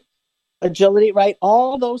 stability, agility, right?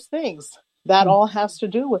 All those things. That all has to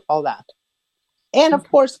do with all that. And of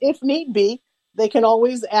course, if need be, they can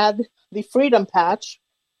always add the Freedom Patch,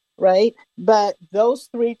 right? But those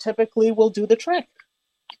three typically will do the trick.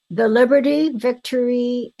 The Liberty,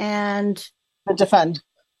 Victory, and Defend.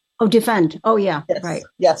 Oh, Defend. Oh, yeah, Yes. right.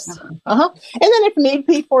 Yes. Okay. And then if need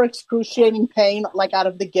be for excruciating pain, like out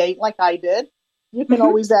of the gate, like I did, you can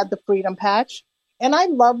always add the Freedom Patch. And I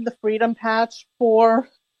love the Freedom Patch for,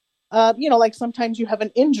 like sometimes you have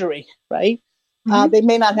an injury, right? They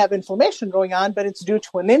may not have inflammation going on, but it's due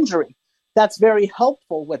to an injury. That's very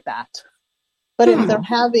helpful with that. But if they're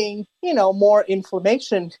having, more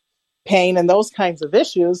inflammation, pain, and those kinds of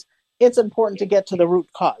issues, it's important to get to the root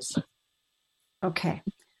cause. Okay.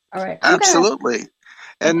 All right. Absolutely.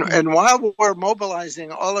 And while we're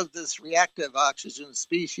mobilizing all of this reactive oxygen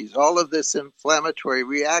species, all of this inflammatory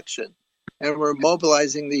reaction, and we're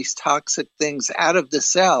mobilizing these toxic things out of the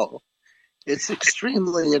cell, it's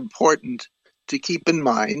extremely important to keep in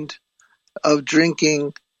mind of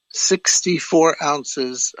drinking 64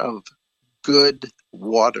 ounces of good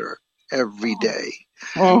water every day.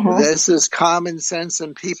 This is common sense,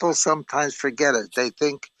 and people sometimes forget it. They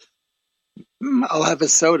think, I'll have a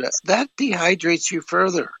soda. That dehydrates you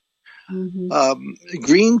further.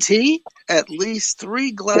 Green tea, at least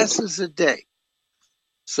 3 glasses a day.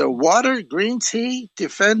 So water, green tea,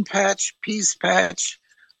 Defend Patch, Peace Patch,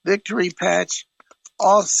 Victory Patch,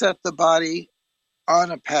 all set the body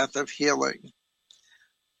on a path of healing.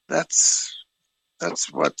 That's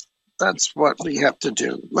what we have to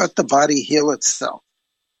do. Let the body heal itself.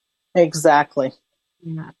 Exactly.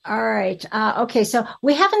 Yeah. All right. Okay. So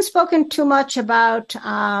we haven't spoken too much about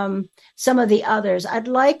some of the others. I'd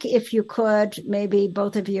like if you could, maybe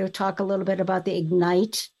both of you talk a little bit about the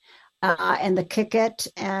Ignite and the Kick It,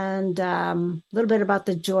 and a little bit about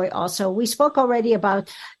the Joy also. We spoke already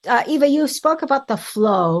about, Eva, you spoke about the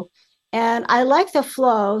flow, and I like the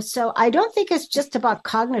flow. So I don't think it's just about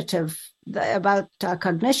cognition,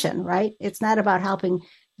 right? It's not about helping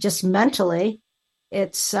just mentally.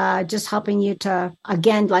 It's just helping you to,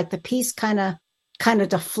 again, like the peace kind of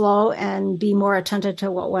to flow and be more attentive to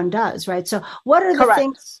what one does, right? So what are the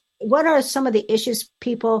things, what are some of the issues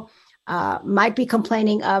people might be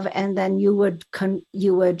complaining of, and then you would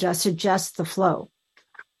suggest the flow?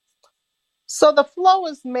 So the flow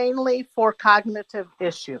is mainly for cognitive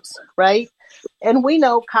issues, right? And we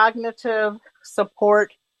know cognitive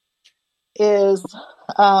support is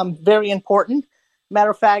very important.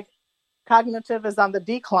 Matter of fact, cognitive is on the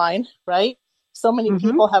decline, right? So many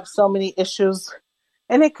people have so many issues,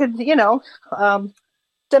 and it could, dementia,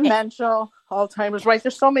 Alzheimer's, right?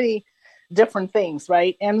 There's so many different things,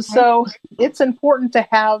 right? And so it's important to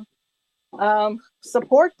have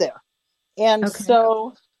support there. And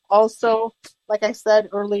so also, like I said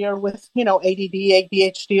earlier, with, ADD,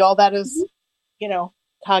 ADHD, all that is,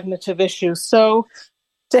 cognitive issues. So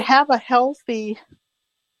to have a healthy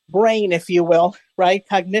brain, if you will, right?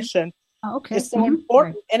 Cognition is so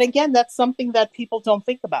important. Right. And again, that's something that people don't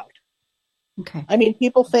think about. Okay. I mean,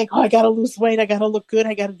 people think, I got to lose weight. I got to look good.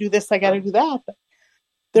 I got to do this. I got to do that. But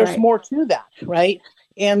there's more to that, right?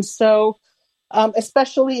 And so,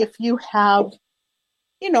 especially if you have,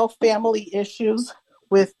 family issues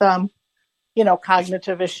with,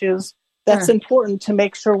 cognitive issues, that's important to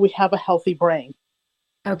make sure we have a healthy brain.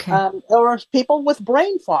 Okay. Or people with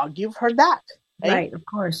brain fog. You've heard that. Right, of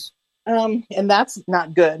course. And that's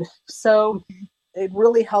not good. So it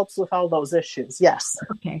really helps with all those issues. Yes.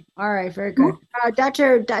 Okay. All right. Very good.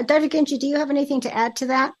 Dr. Ginchi, do you have anything to add to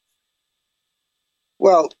that?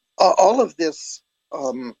 Well, all of this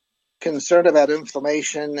concern about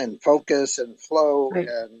inflammation and focus and flow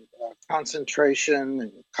and concentration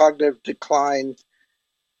and cognitive decline,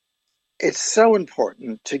 it's so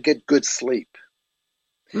important to get good sleep.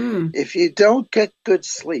 If you don't get good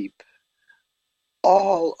sleep,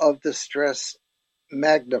 all of the stress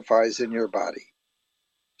magnifies in your body.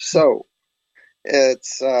 So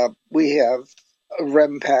it's we have a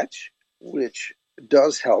REM patch, which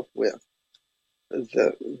does help with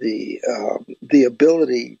the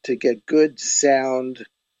ability to get good, sound,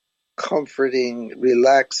 comforting,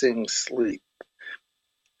 relaxing sleep.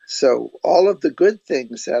 So all of the good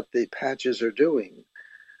things that the patches are doing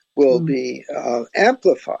will be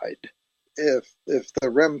amplified if the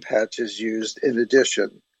REM patch is used in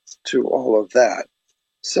addition to all of that.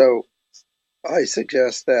 So I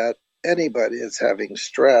suggest that anybody that's having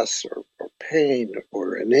stress or pain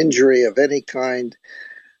or an injury of any kind,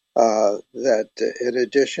 that in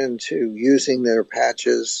addition to using their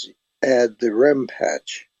patches, add the REM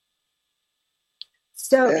patch.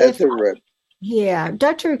 So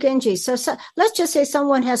Dr. Genji, so let's just say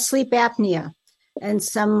someone has sleep apnea and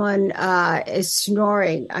someone is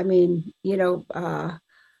snoring. I mean,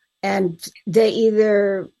 and they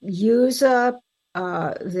either use their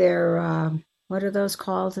what are those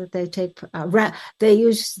called that they take? They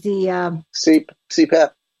use the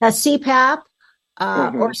CPAP. CPAP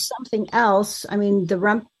or something else. I mean,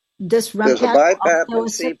 there's a BiPAP and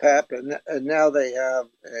CPAP, and now they have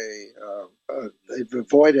they've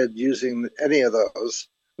avoided using any of those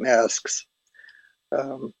masks.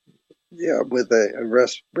 With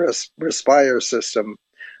a respire system,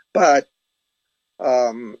 but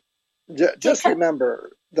just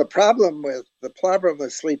remember the problem with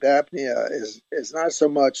sleep apnea is not so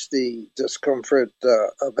much the discomfort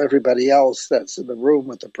of everybody else that's in the room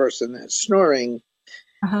with the person that's snoring,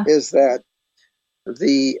 is that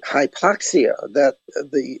the hypoxia that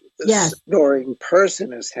the snoring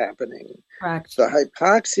person is happening. Correct. The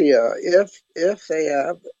hypoxia, if they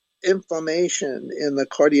have inflammation in the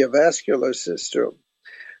cardiovascular system,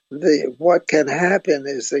 what can happen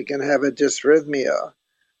is they can have a dysrhythmia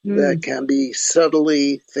that can be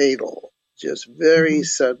subtly fatal, just very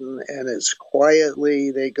sudden, and it's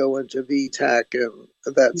quietly they go into VTAC, and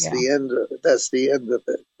that's the end of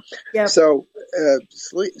it. Yep. So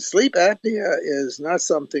sleep apnea is not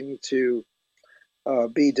something to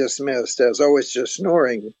be dismissed as always just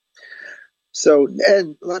snoring. So,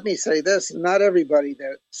 and let me say this, not everybody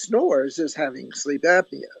that snores is having sleep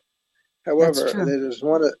apnea. However,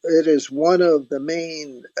 it is one of the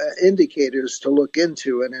main indicators to look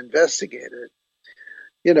into and investigate it.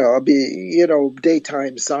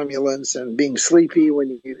 Daytime somnolence and being sleepy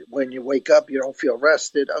when you wake up, you don't feel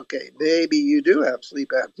rested. Okay, maybe you do have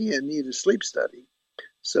sleep apnea and need a sleep study.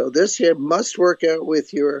 So this you must work out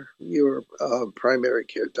with your primary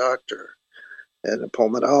care doctor and a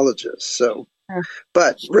pulmonologist. So,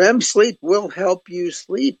 but REM sleep will help you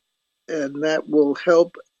sleep, and that will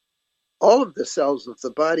help all of the cells of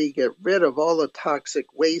the body get rid of all the toxic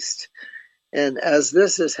waste. And as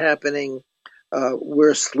this is happening,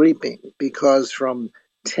 we're sleeping because from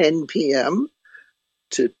 10 p.m.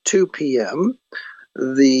 to 2 p.m.,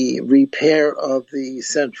 the repair of the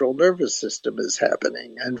central nervous system is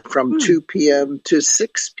happening. And from 2 p.m. to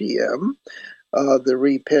 6 p.m., the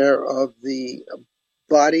repair of the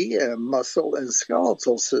body and muscle and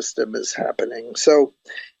skeletal system is happening. So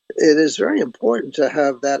it is very important to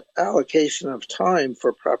have that allocation of time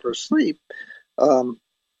for proper sleep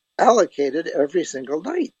allocated every single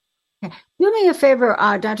night. Do me a favor,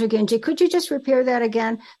 Dr. Genji, could you just repeat that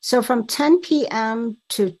again? So from 10 p.m.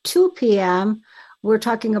 to 2 p.m., we're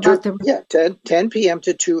talking about 10 p.m.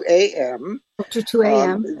 to 2 a.m. To 2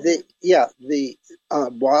 a.m.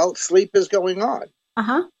 While sleep is going on.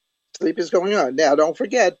 Sleep is going on. Now, don't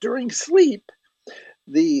forget, during sleep,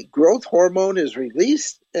 the growth hormone is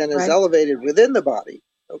released and is elevated within the body.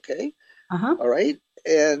 Okay. Uh-huh. All right.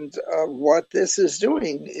 And what this is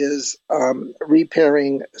doing is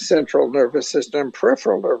repairing central nervous system,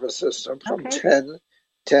 peripheral nervous system from 10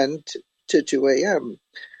 to 2 a.m.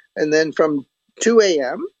 And then from 2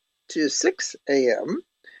 a.m. to 6 a.m.,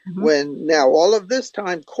 when now all of this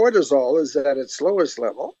time cortisol is at its lowest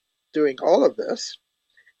level, doing all of this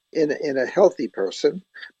in a healthy person,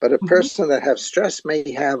 but a person that has stress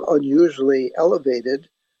may have unusually elevated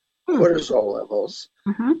cortisol levels.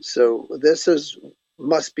 So this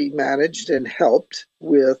must be managed and helped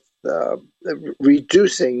with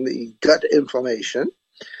reducing the gut inflammation.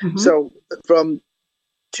 So from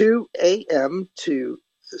 2 a.m. to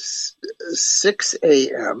 6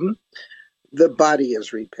 a.m., the body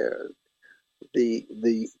is repaired. The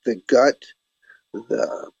gut,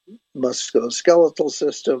 the musculoskeletal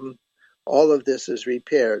system, all of this is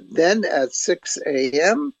repaired. Then at 6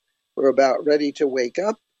 a.m., we're about ready to wake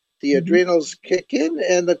up. The adrenals kick in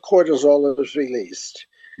and the cortisol is released.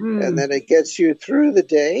 And then it gets you through the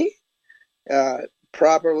day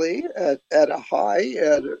properly at a high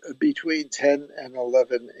between 10 and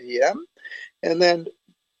 11 a.m. And then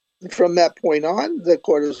from that point on, the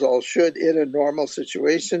cortisol should, in a normal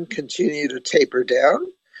situation, continue to taper down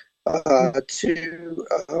to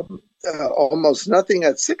almost nothing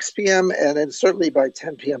at 6 p.m. and then certainly by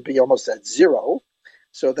 10 p.m. be almost at zero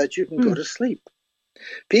so that you can go to sleep.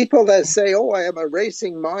 People that say, oh, I have a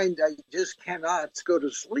racing mind, I just cannot go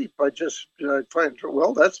to sleep. I find,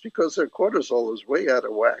 well, that's because their cortisol is way out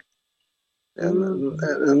of whack.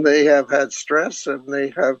 And they have had stress and they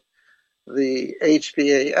have the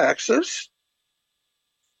HPA axis,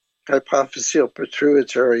 hypophyseal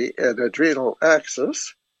pituitary and adrenal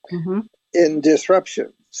axis in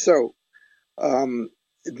disruption. So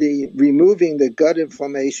the removing the gut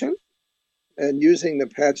inflammation and using the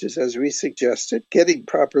patches as we suggested, getting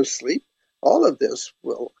proper sleep, all of this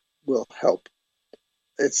will help.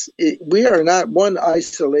 We are not one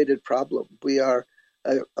isolated problem. We are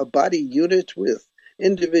a body unit with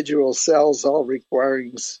individual cells all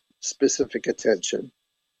requiring specific attention.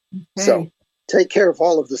 So take care of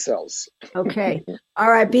all of the cells. Okay.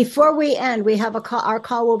 All right. Before we end, we have a call. Our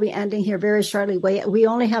call will be ending here very shortly. We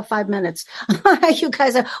only have 5 minutes. You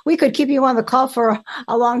guys, we could keep you on the call for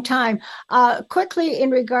a long time. Quickly,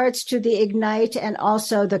 in regards to the Ignite and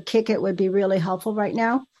also the Kick It would be really helpful right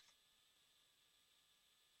now.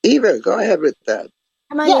 Eva, go ahead with that.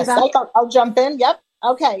 Come on, yes, Eva. I'll jump in. Yep.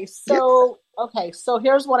 Okay. So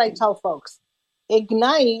here's what I tell folks.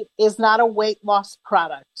 Ignite is not a weight loss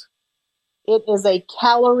product. It is a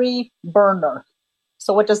calorie burner.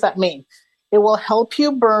 So what does that mean? It will help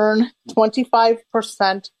you burn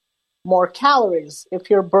 25% more calories. If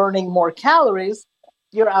you're burning more calories,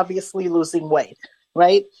 you're obviously losing weight,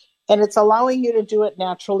 right? And it's allowing you to do it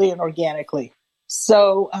naturally and organically.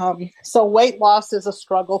 So weight loss is a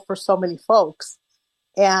struggle for so many folks.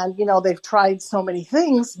 And, they've tried so many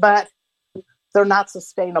things, but they're not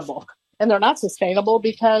sustainable. And they're not sustainable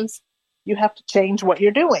because you have to change what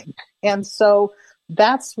you're doing. And so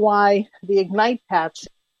that's why the Ignite patch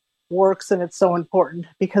works, and it's so important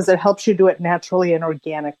because it helps you do it naturally and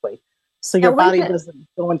organically. So your body doesn't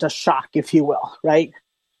go into shock, if you will, right?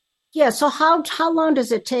 Yeah. So how long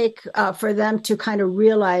does it take for them to kind of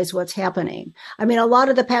realize what's happening? I mean, a lot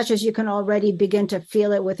of the patches, you can already begin to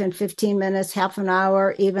feel it within 15 minutes, half an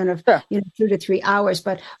hour, even if 2 to 3 hours.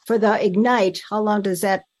 But for the Ignite, how long do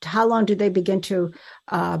they begin to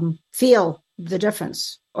feel the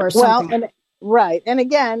difference or something? Right. And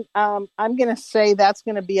again, I'm going to say that's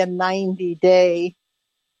going to be a 90-day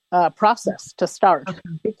process to start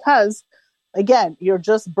because, again, you're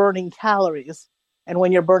just burning calories. And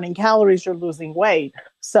when you're burning calories, you're losing weight.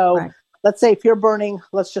 So let's say if you're burning,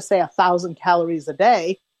 let's just say 1,000 calories a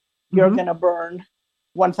day, you're going to burn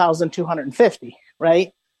 1,250,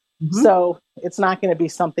 right? So it's not going to be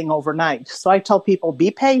something overnight. So I tell people,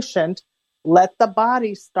 be patient, let the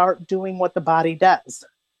body start doing what the body does.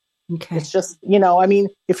 Okay. It's just,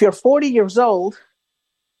 if you're 40 years old,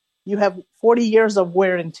 you have 40 years of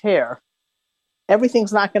wear and tear.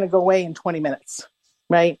 Everything's not going to go away in 20 minutes,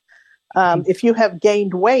 right? If you have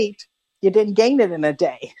gained weight, you didn't gain it in a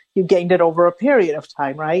day. You gained it over a period of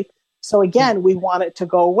time, right? So again, we want it to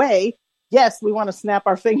go away. Yes, we want to snap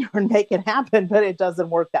our finger and make it happen, but it doesn't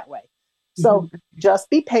work that way. So just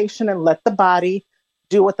be patient and let the body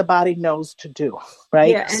do what the body knows to do,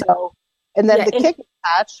 right? Yeah, and then the Kick It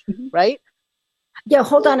patch, right? Yeah,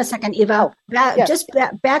 hold on a second, Eva. Just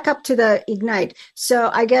back up to the Ignite. So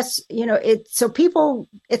I guess,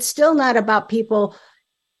 it's still not about people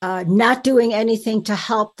not doing anything to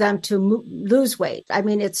help them to lose weight. I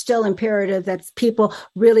mean, it's still imperative that people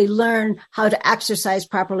really learn how to exercise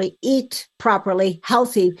properly, eat properly,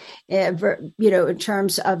 healthy, in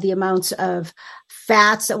terms of the amounts of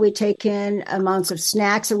fats that we take in, amounts of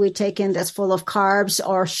snacks that we take in that's full of carbs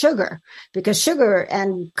or sugar, because sugar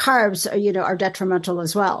and carbs are detrimental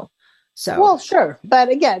as well. So, well, sure. But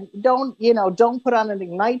again, don't put on an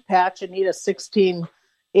Ignite patch and eat a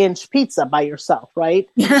 16-inch pizza by yourself, right?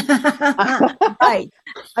 Right.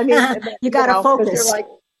 I mean, you got to focus. You're like,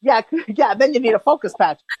 yeah. Then you need a focus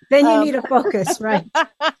patch. Then you need a focus, right?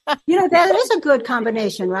 That is a good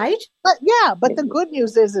combination, right? But the good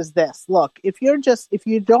news is this. Look, if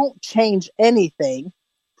you don't change anything,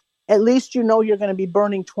 at least you're going to be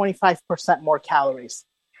burning 25% more calories.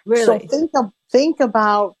 Really? So think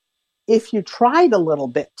about if you tried a little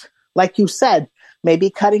bit, like you said, maybe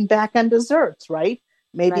cutting back on desserts, right?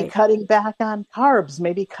 Maybe cutting back on carbs,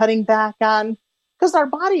 maybe cutting back on, because our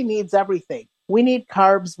body needs everything. We need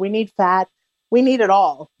carbs, we need fat, we need it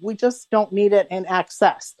all. We just don't need it in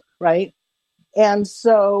excess, right? And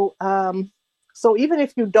so even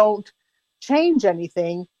if you don't change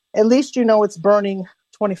anything, at least it's burning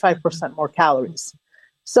 25% more calories.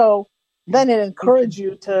 So then it encourages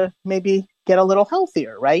you to maybe get a little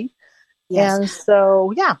healthier, right? Yes. And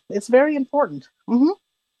so, it's very important. Mm-hmm.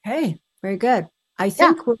 Hey, very good. I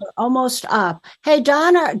think we're almost up. Hey,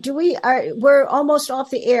 Donna, we're almost off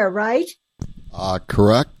the air, right?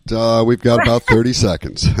 Correct. We've got about 30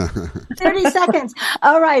 seconds. 30 seconds.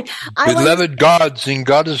 All right. Beloved gods and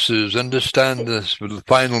goddesses, understand this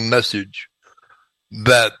final message,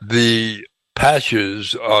 that the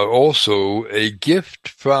patches are also a gift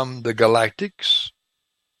from the galactics,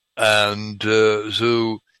 and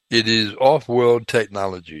so it is off-world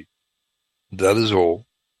technology. That is all.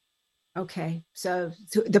 Okay. So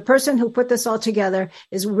the person who put this all together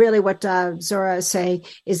is really what Zora is saying,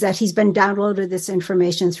 is that he's been downloaded this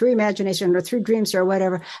information through imagination or through dreams or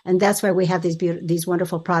whatever. And that's why we have these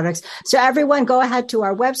wonderful products. So everyone go ahead to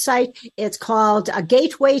our website. It's called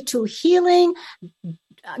Gateway to Healing,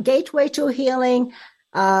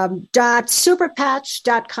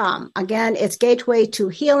 superpatch.com. Again, it's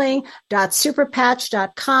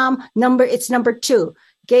gatewaytohealing.superpatch.com. It's number 2.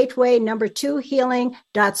 Gateway number 2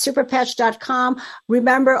 healing.superpatch.com.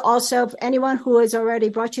 Remember also, if anyone who has already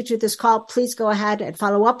brought you to this call, please go ahead and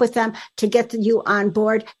follow up with them to get you on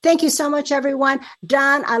board. Thank you so much, everyone.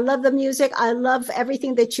 Don, I love the music. I love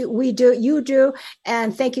everything that you do.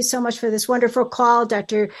 And thank you so much for this wonderful call,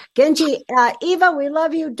 Dr. Genji. Eva, we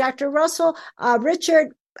love you. Dr. Russell,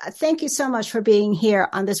 Richard, thank you so much for being here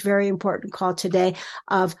on this very important call today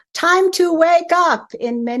of time to wake up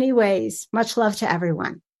in many ways. Much love to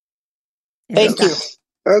everyone. Thank you.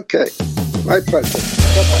 Okay. My pleasure.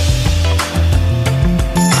 Bye-bye.